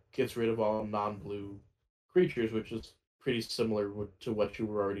also gets rid of all non-blue creatures, which is pretty similar to what you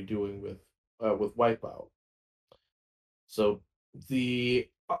were already doing with Wipeout. So the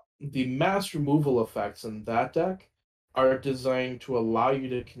mass removal effects in that deck are designed to allow you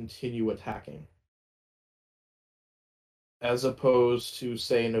to continue attacking, as opposed to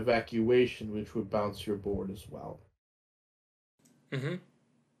say an evacuation, which would bounce your board as well. Mm-hmm.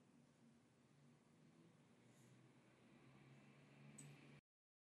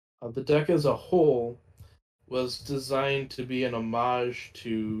 The deck as a whole was designed to be an homage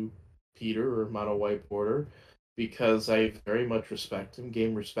to Peter or Mono White Border because I very much respect him.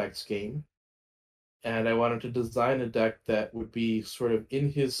 Game respects game. And I wanted to design a deck that would be sort of in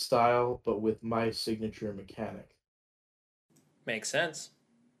his style, but with my signature mechanic. Makes sense.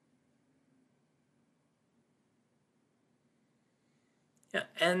 Yeah,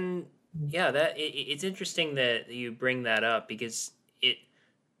 and yeah, it's interesting that you bring that up because it.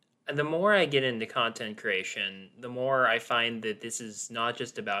 The more I get into content creation, the more I find that this is not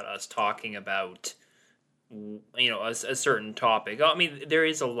just about us talking about a certain topic. I mean, there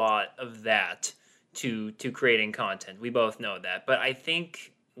is a lot of that to creating content. We both know that, but I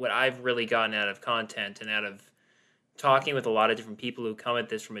think what I've really gotten out of content and out of talking with a lot of different people who come at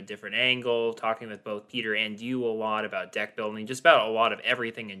this from a different angle, talking with both Peter and you a lot about deck building, just about a lot of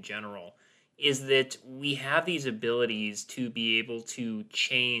everything in general, is that we have these abilities to be able to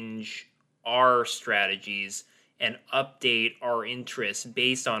change our strategies and update our interests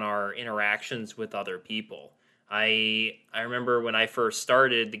based on our interactions with other people. I remember when I first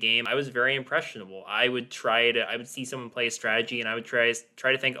started the game, I was very impressionable. I would see someone play a strategy and I would try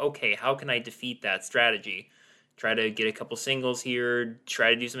to think, okay, how can I defeat that strategy? Try to get a couple singles here, try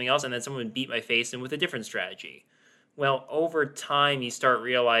to do something else, and then someone would beat my face in with a different strategy. Well, over time, you start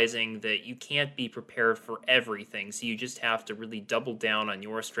realizing that you can't be prepared for everything, so you just have to really double down on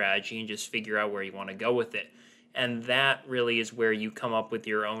your strategy and just figure out where you want to go with it. And that really is where you come up with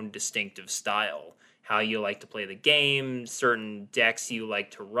your own distinctive style. How you like to play the game, certain decks you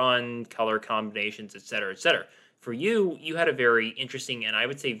like to run, color combinations, etc., etc. For you, you had a very interesting and I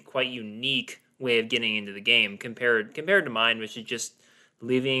would say quite unique way of getting into the game compared to mine, which is just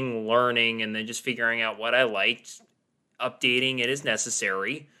living, learning, and then just figuring out what I liked, updating it as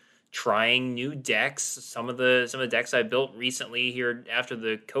necessary, trying new decks. Some of the decks I built recently here after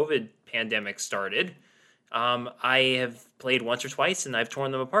the COVID pandemic started, I have played once or twice and I've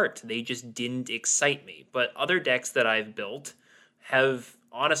torn them apart. They just didn't excite me. But other decks that I've built have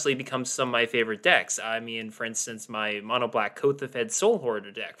honestly become some of my favorite decks. I mean, for instance, my Mono Black Kothafed Soul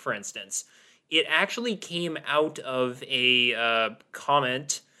Hoarder deck, for instance, it actually came out of a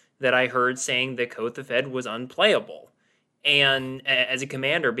comment that I heard saying that Kothafed was unplayable and as a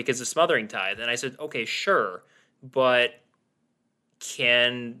commander because of Smothering Tithe. And I said, okay, sure, but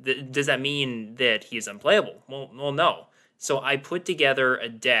does that mean that he is unplayable? Well, no. So I put together a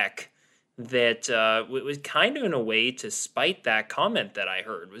deck that was kind of in a way to spite that comment that I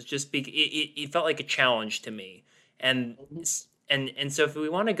heard. Was just it felt like a challenge to me, and so if we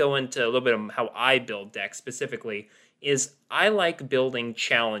want to go into a little bit of how I build decks specifically, is I like building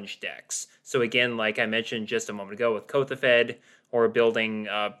challenge decks. So again, like I mentioned just a moment ago with Kothafed, or building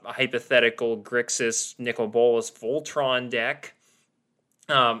a hypothetical Grixis Nicol Bolas Voltron deck.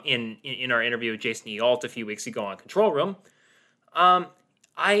 In our interview with Jason Ealt a few weeks ago on Control Room,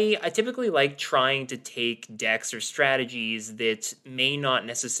 I typically like trying to take decks or strategies that may not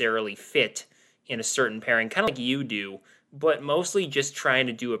necessarily fit in a certain pairing, kind of like you do, but mostly just trying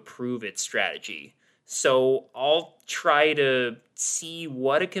to do a prove it strategy. So I'll try to see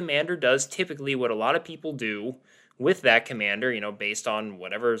what a commander does, typically what a lot of people do with that commander, based on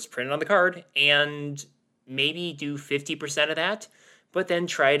whatever's printed on the card, and maybe do 50% of that, but then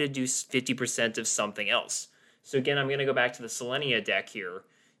try to do 50% of something else. So again, I'm going to go back to the Selenia deck here.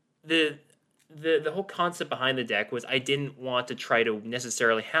 The whole concept behind the deck was I didn't want to try to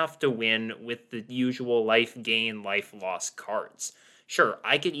necessarily have to win with the usual life gain, life loss cards. Sure,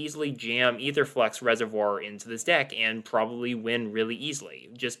 I could easily jam Aetherflux Reservoir into this deck and probably win really easily.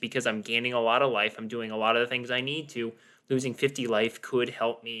 Just because I'm gaining a lot of life, I'm doing a lot of the things I need to. Losing 50 life could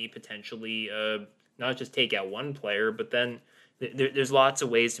help me potentially not just take out one player, but then there's lots of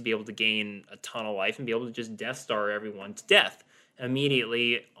ways to be able to gain a ton of life and be able to just Death Star everyone to death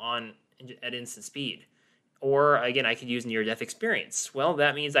immediately at instant speed. Or again, I could use near death experience. Well,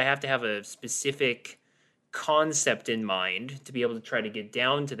 that means I have to have a specific concept in mind to be able to try to get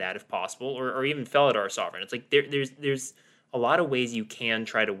down to that if possible, or even Felidar Sovereign. It's like there's a lot of ways you can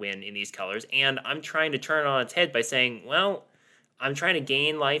try to win in these colors, and I'm trying to turn it on its head by saying, well, I'm trying to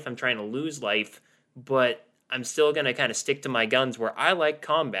gain life, I'm trying to lose life, but I'm still going to kind of stick to my guns where I like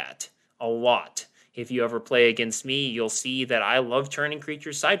combat a lot. If you ever play against me, you'll see that I love turning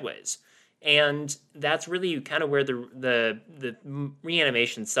creatures sideways. And that's really kind of where the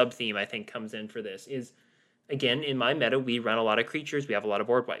reanimation sub-theme, I think, comes in for this. Is, again, in my meta, we run a lot of creatures, we have a lot of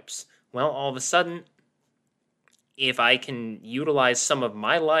board wipes. Well, all of a sudden, if I can utilize some of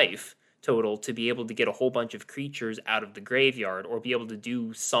my life total to be able to get a whole bunch of creatures out of the graveyard, or be able to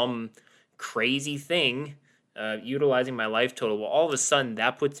do some crazy thing utilizing my life total, well, all of a sudden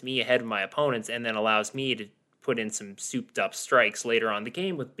that puts me ahead of my opponents and then allows me to put in some souped up strikes later on the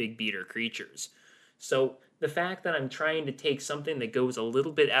game with big beater creatures. So the fact that I'm trying to take something that goes a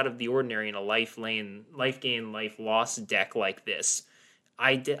little bit out of the ordinary in a life gain, life loss deck like this,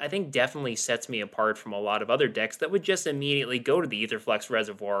 I think definitely sets me apart from a lot of other decks that would just immediately go to the Aetherflux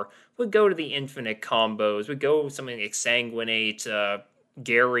Reservoir, would go to the infinite combos, would go something like Sanguinate,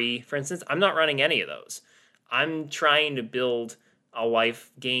 Gary, for instance. I'm not running any of those. I'm trying to build a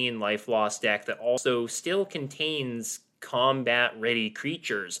life gain, life loss deck that also still contains combat ready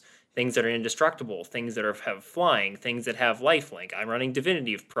creatures, things that are indestructible, things that have flying, things that have lifelink. I'm running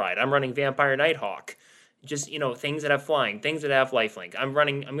Divinity of Pride. I'm running Vampire Nighthawk. Just, things that have flying, things that have lifelink. I'm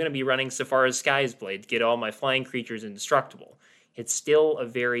going to be running Safara's Sky's Blade to get all my flying creatures indestructible. It's still a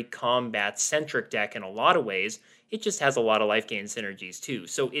very combat-centric deck in a lot of ways. It just has a lot of life gain synergies too.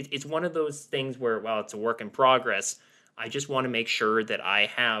 So it's one of those things where, while it's a work in progress, I just want to make sure that I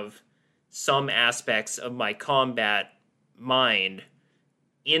have some aspects of my combat mind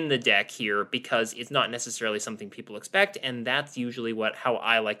in the deck here, because it's not necessarily something people expect, and that's usually how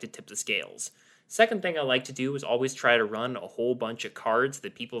I like to tip the scales. Second thing I like to do is always try to run a whole bunch of cards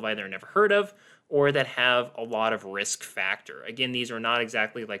that people have either never heard of or that have a lot of risk factor. Again, these are not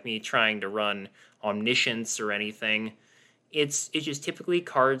exactly like me trying to run Omniscience or anything. It's just typically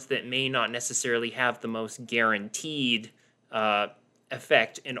cards that may not necessarily have the most guaranteed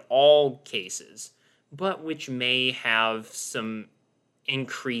effect in all cases, but which may have some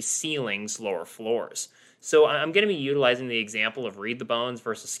increased ceilings, lower floors. So I'm going to be utilizing the example of Read the Bones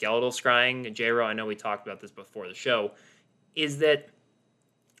versus Skeletal Scrying. J-Ro, I know we talked about this before the show, is that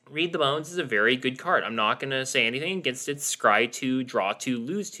Read the Bones is a very good card. I'm not going to say anything against it. Scry 2, Draw 2,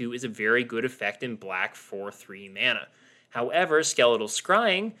 Lose 2 is a very good effect in black for 3 mana. However, Skeletal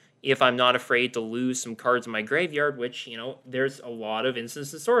Scrying, if I'm not afraid to lose some cards in my graveyard, which, there's a lot of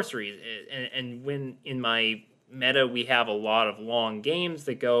instants and sorceries. And when in my meta we have a lot of long games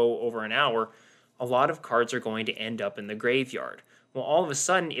that go over an hour, a lot of cards are going to end up in the graveyard. Well, all of a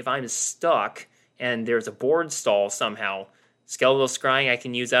sudden, if I'm stuck and there's a board stall somehow, Skeletal Scrying I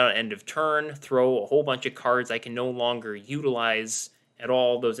can use out at end of turn, throw a whole bunch of cards I can no longer utilize at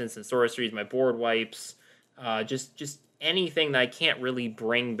all, those instant sorceries, my board wipes, just anything that I can't really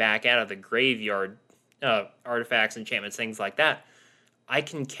bring back out of the graveyard, artifacts, enchantments, things like that. I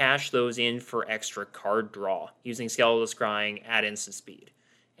can cash those in for extra card draw using Skeletal Scrying at instant speed.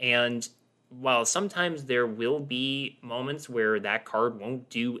 And while sometimes there will be moments where that card won't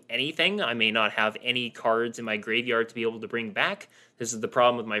do anything, I may not have any cards in my graveyard to be able to bring back. This is the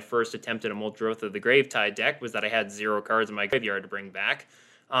problem with my first attempt at a Muldrotha of the Gravetide deck, was that I had 0 cards in my graveyard to bring back.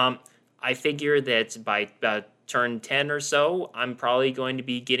 I figure that by turn 10 or so, I'm probably going to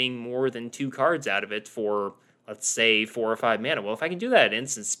be getting more than 2 cards out of it for, let's say, 4 or 5 mana. Well, if I can do that at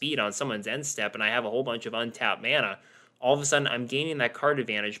instant speed on someone's end step and I have a whole bunch of untapped mana, all of a sudden I'm gaining that card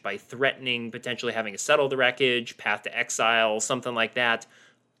advantage by threatening potentially having a Settle the Wreckage, Path to Exile, something like that,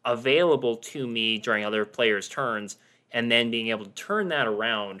 available to me during other players' turns, and then being able to turn that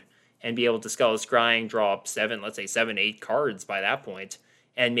around and be able to Skeletal Scrying, draw up 7, 8 cards by that point,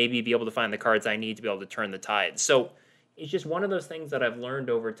 and maybe be able to find the cards I need to be able to turn the tide. So it's just one of those things that I've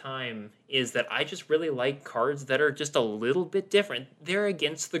learned over time, is that I just really like cards that are just a little bit different. They're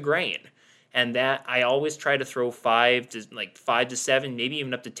against the grain. And that I always try to throw 5 to 7, maybe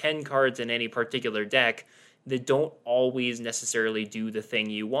even up to 10 cards in any particular deck that don't always necessarily do the thing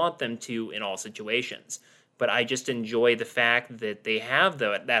you want them to in all situations. But I just enjoy the fact that they have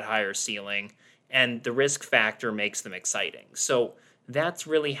that higher ceiling, and the risk factor makes them exciting. So that's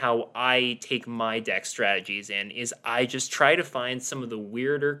really how I take my deck strategies in, is I just try to find some of the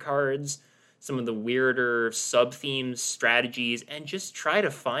weirder cards, some of the weirder sub-themes, strategies, and just try to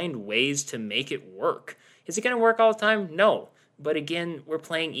find ways to make it work. Is it going to work all the time? No. But again, we're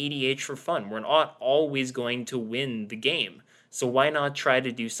playing EDH for fun. We're not always going to win the game. So why not try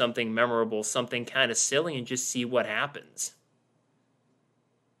to do something memorable, something kind of silly, and just see what happens?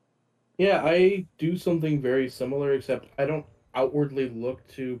 Yeah, I do something very similar, except I don't outwardly look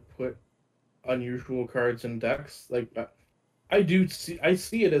to put unusual cards in decks. I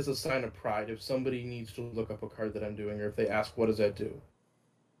see it as a sign of pride if somebody needs to look up a card that I'm doing, or if they ask what does that do.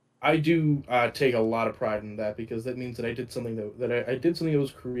 I do take a lot of pride in that, because that means that I did something I did something that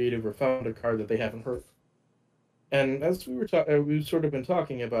was creative, or found a card that they haven't heard. And as we've sort of been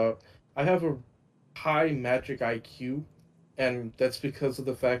talking about, I have a high Magic IQ, and that's because of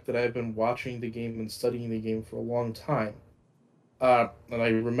the fact that I've been watching the game and studying the game for a long time. And I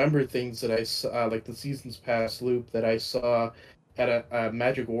remember things that I saw, like the Seasons Past loop that I saw at a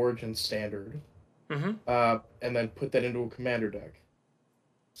Magic Origin standard, Mm-hmm. and then put that into a commander deck.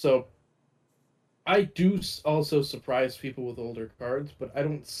 So I do also surprise people with older cards, but I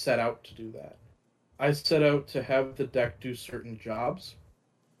don't set out to do that. I set out to have the deck do certain jobs,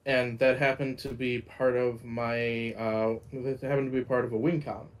 and that happened to be part of that happened to be part of a win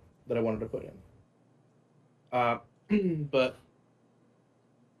con that I wanted to put in. But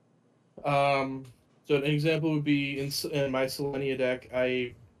so an example would be in my Selenia deck,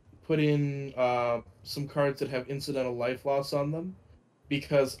 I put in some cards that have incidental life loss on them,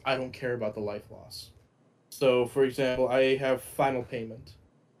 because I don't care about the life loss. So, for example, I have Final Payment,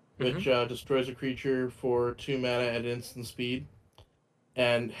 which destroys a creature for 2 mana at instant speed,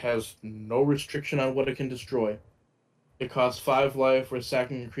 and has no restriction on what it can destroy. It costs 5 life for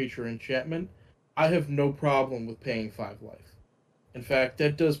sacking a creature enchantment. I have no problem with paying 5 life. In fact,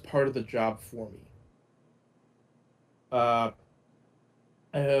 that does part of the job for me. I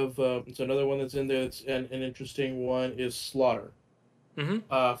have it's another one that's in there. That's an interesting one is Slaughter. Mm-hmm.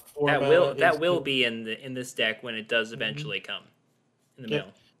 4 That will be in this deck when it does eventually come in the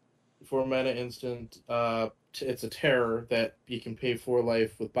middle. 4 mana instant. It's a terror that you can pay 4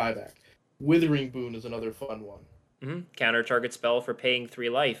 life with buyback. Withering Boon is another fun one. Mm-hmm. Counter target spell for paying 3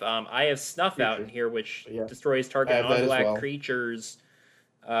 life. I have Snuff out in here, which destroys target non-black creatures.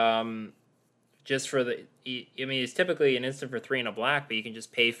 Just for the, I mean, it's typically an instant for 3 and a black, but you can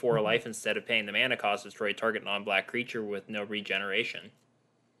just pay 4 life instead of paying the mana cost to destroy target non-black creature with no regeneration.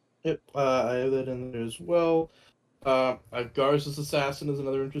 Yep, I have that in there as well. Garza's Assassin is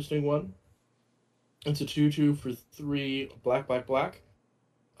another interesting one. It's a 2/2 for 3 black. For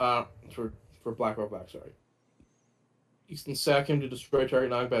black, sorry. You can sack him to destroy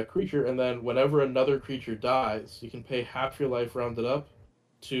target knockback creature, and then whenever another creature dies, you can pay half your life rounded up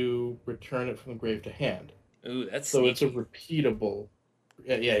to return it from the grave to hand. Ooh, that's So it's a sneaky. repeatable.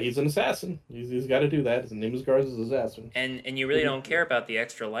 Yeah, he's an assassin. He's got to do that. His name is Garza's assassin. And you really Pretty don't care cool. about the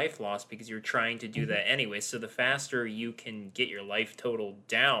extra life loss because you're trying to do Mhm. that anyway. So the faster you can get your life total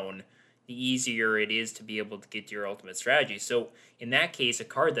down, the easier it is to be able to get to your ultimate strategy. So in that case, a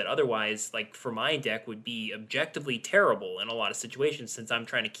card that otherwise, like for my deck, would be objectively terrible in a lot of situations, since I'm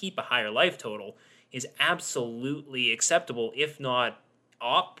trying to keep a higher life total, is absolutely acceptable, if not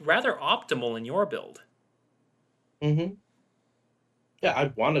rather optimal in your build. Mhm. Yeah, I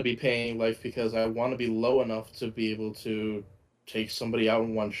want to be paying life because I want to be low enough to be able to take somebody out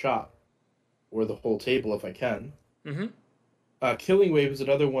in one shot, or the whole table if I can. Mm-hmm. Killing Wave is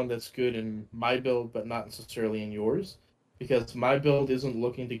another one that's good in my build, but not necessarily in yours, because my build isn't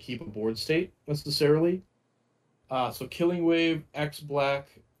looking to keep a board state necessarily. So Killing Wave, X Black,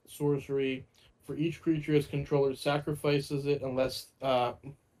 sorcery. For each creature its controller sacrifices it unless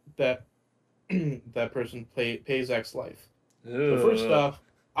that that person pays X life. So first Ugh. off,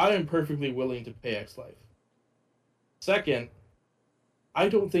 I am perfectly willing to pay X life. Second, I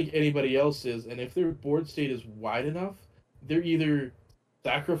don't think anybody else is, and if their board state is wide enough, they're either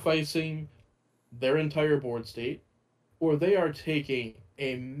sacrificing their entire board state or they are taking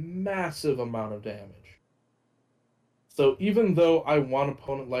a massive amount of damage. So even though I want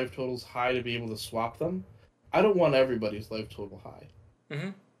opponent life totals high to be able to swap them, I don't want everybody's life total high. Mm-hmm.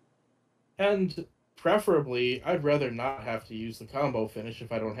 And preferably, I'd rather not have to use the combo finish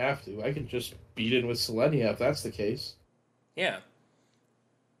if I don't have to. I can just beat in with Selenia if that's the case. Yeah.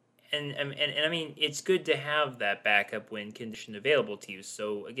 And I mean, it's good to have that backup win condition available to you.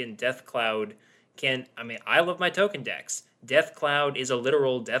 So again, Death Cloud can. I mean, I love my token decks. Death Cloud is a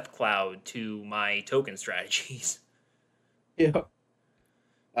literal death cloud to my token strategies. Yeah.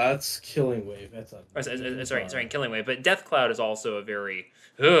 That's Killing Wave. That's a Or, mean sorry, card. Killing Wave. But Death Cloud is also a very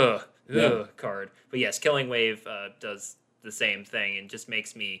Yeah. card. But yes, Killing Wave does the same thing and just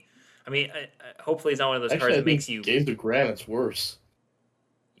makes me. I mean, hopefully it's not one of those cards Actually, I that makes think you. Gaze of Granite's worse.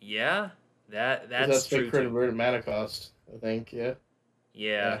 Yeah, Because that's that's my true current too. converted mana cost, I think. Yeah.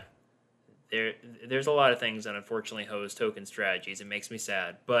 Yeah. Yeah. there there's a lot of things that unfortunately hose token strategies. It makes me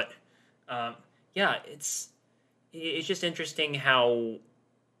sad, but um, yeah, it's just interesting how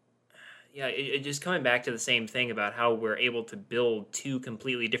it just coming back to the same thing about how we're able to build two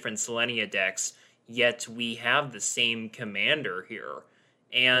completely different Selenia decks, yet we have the same commander here,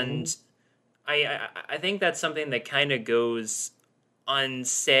 Mm-hmm. and I think that's something that kind of goes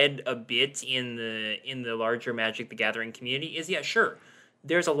unsaid a bit in the larger Magic the Gathering community is yeah, sure.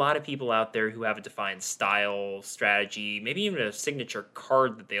 There's a lot of people out there who have a defined style, strategy, maybe even a signature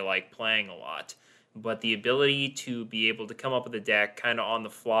card that they like playing a lot. But the ability to be able to come up with a deck kind of on the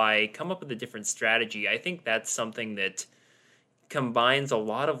fly, come up with a different strategy, I think that's something that combines a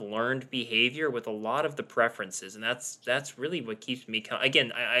lot of learned behavior with a lot of the preferences, and that's really what keeps me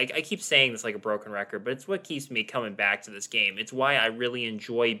again. I keep saying this like a broken record, but it's what keeps me coming back to this game. It's why I really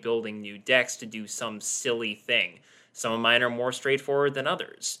enjoy building new decks to do some silly thing. Some of mine are more straightforward than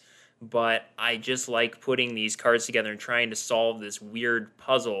others, but I just like putting these cards together and trying to solve this weird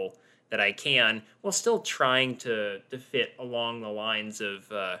puzzle that I can, while still trying to fit along the lines of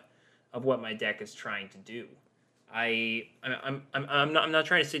what my deck is trying to do. I'm not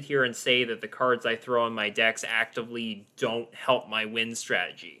trying to sit here and say that the cards I throw in my decks actively don't help my win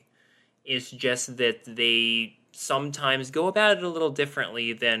strategy. It's just that they sometimes go about it a little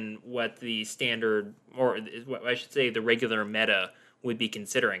differently than what the standard, or what I should say, the regular meta would be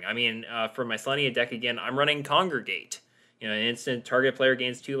considering. I mean, for my Selenia deck again, I'm running Congregate. You know, an instant target player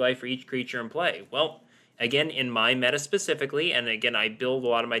gains 2 life for each creature in play. Well, again, in my meta specifically, and again, I build a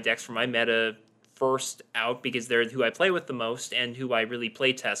lot of my decks for my meta first out because they're who I play with the most and who I really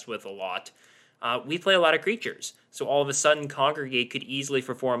play test with a lot. We play a lot of creatures. So all of a sudden, Congregate could easily,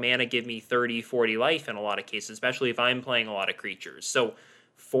 for 4 mana, give me 30, 40 life in a lot of cases, especially if I'm playing a lot of creatures. So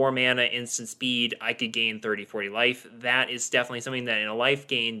 4 mana, instant speed, I could gain 30, 40 life. That is definitely something that in a life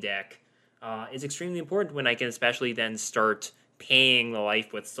gain deck is extremely important when I can especially then start paying the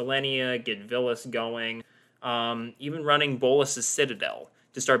life with Selenia, get Villas going, even running Bolus's Citadel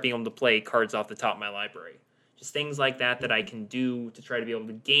to start being able to play cards off the top of my library. Just things like that that I can do to try to be able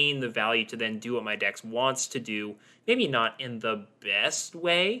to gain the value to then do what my deck wants to do. Maybe not in the best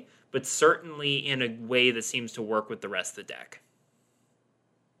way, but certainly in a way that seems to work with the rest of the deck.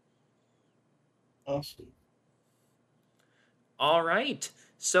 Awesome. All right.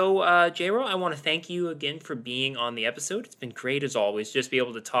 So, J-Ro, I want to thank you again for being on the episode. It's been great as always, just be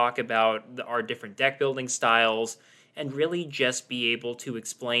able to talk about our different deck building styles and really just be able to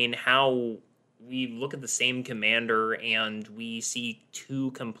explain how we look at the same commander and we see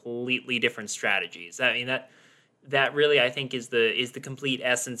two completely different strategies. I mean that really I think is the complete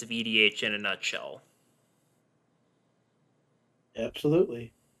essence of EDH in a nutshell.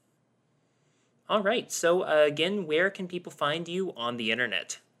 Absolutely. All right. So again, where can people find you on the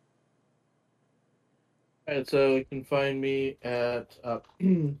internet? Alright, so you can find me at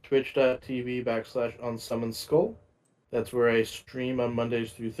twitch.tv/OnSummonSkull. That's where I stream on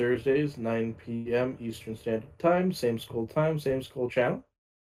Mondays through Thursdays, 9 p.m. Eastern Standard Time, same school time, same school channel.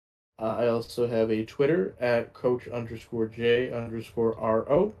 I also have a Twitter at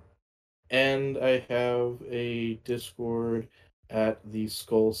Coach_J_RO, and I have a Discord at the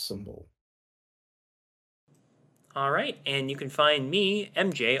Skull Symbol. All right, and you can find me,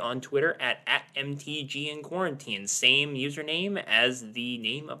 MJ, on Twitter at MTG in Quarantine. Same username as the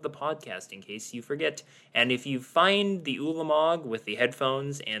name of the podcast, in case you forget. And if you find the Ulamog with the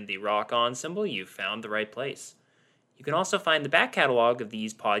headphones and the rock on symbol, you've found the right place. You can also find the back catalog of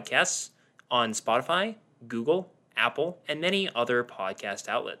these podcasts on Spotify, Google, Apple, and many other podcast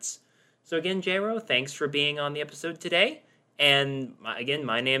outlets. So again, Jero, thanks for being on the episode today. And again,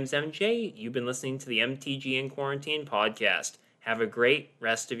 my name's MJ. You've been listening to the MTG in Quarantine podcast. Have a great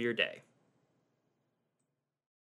rest of your day.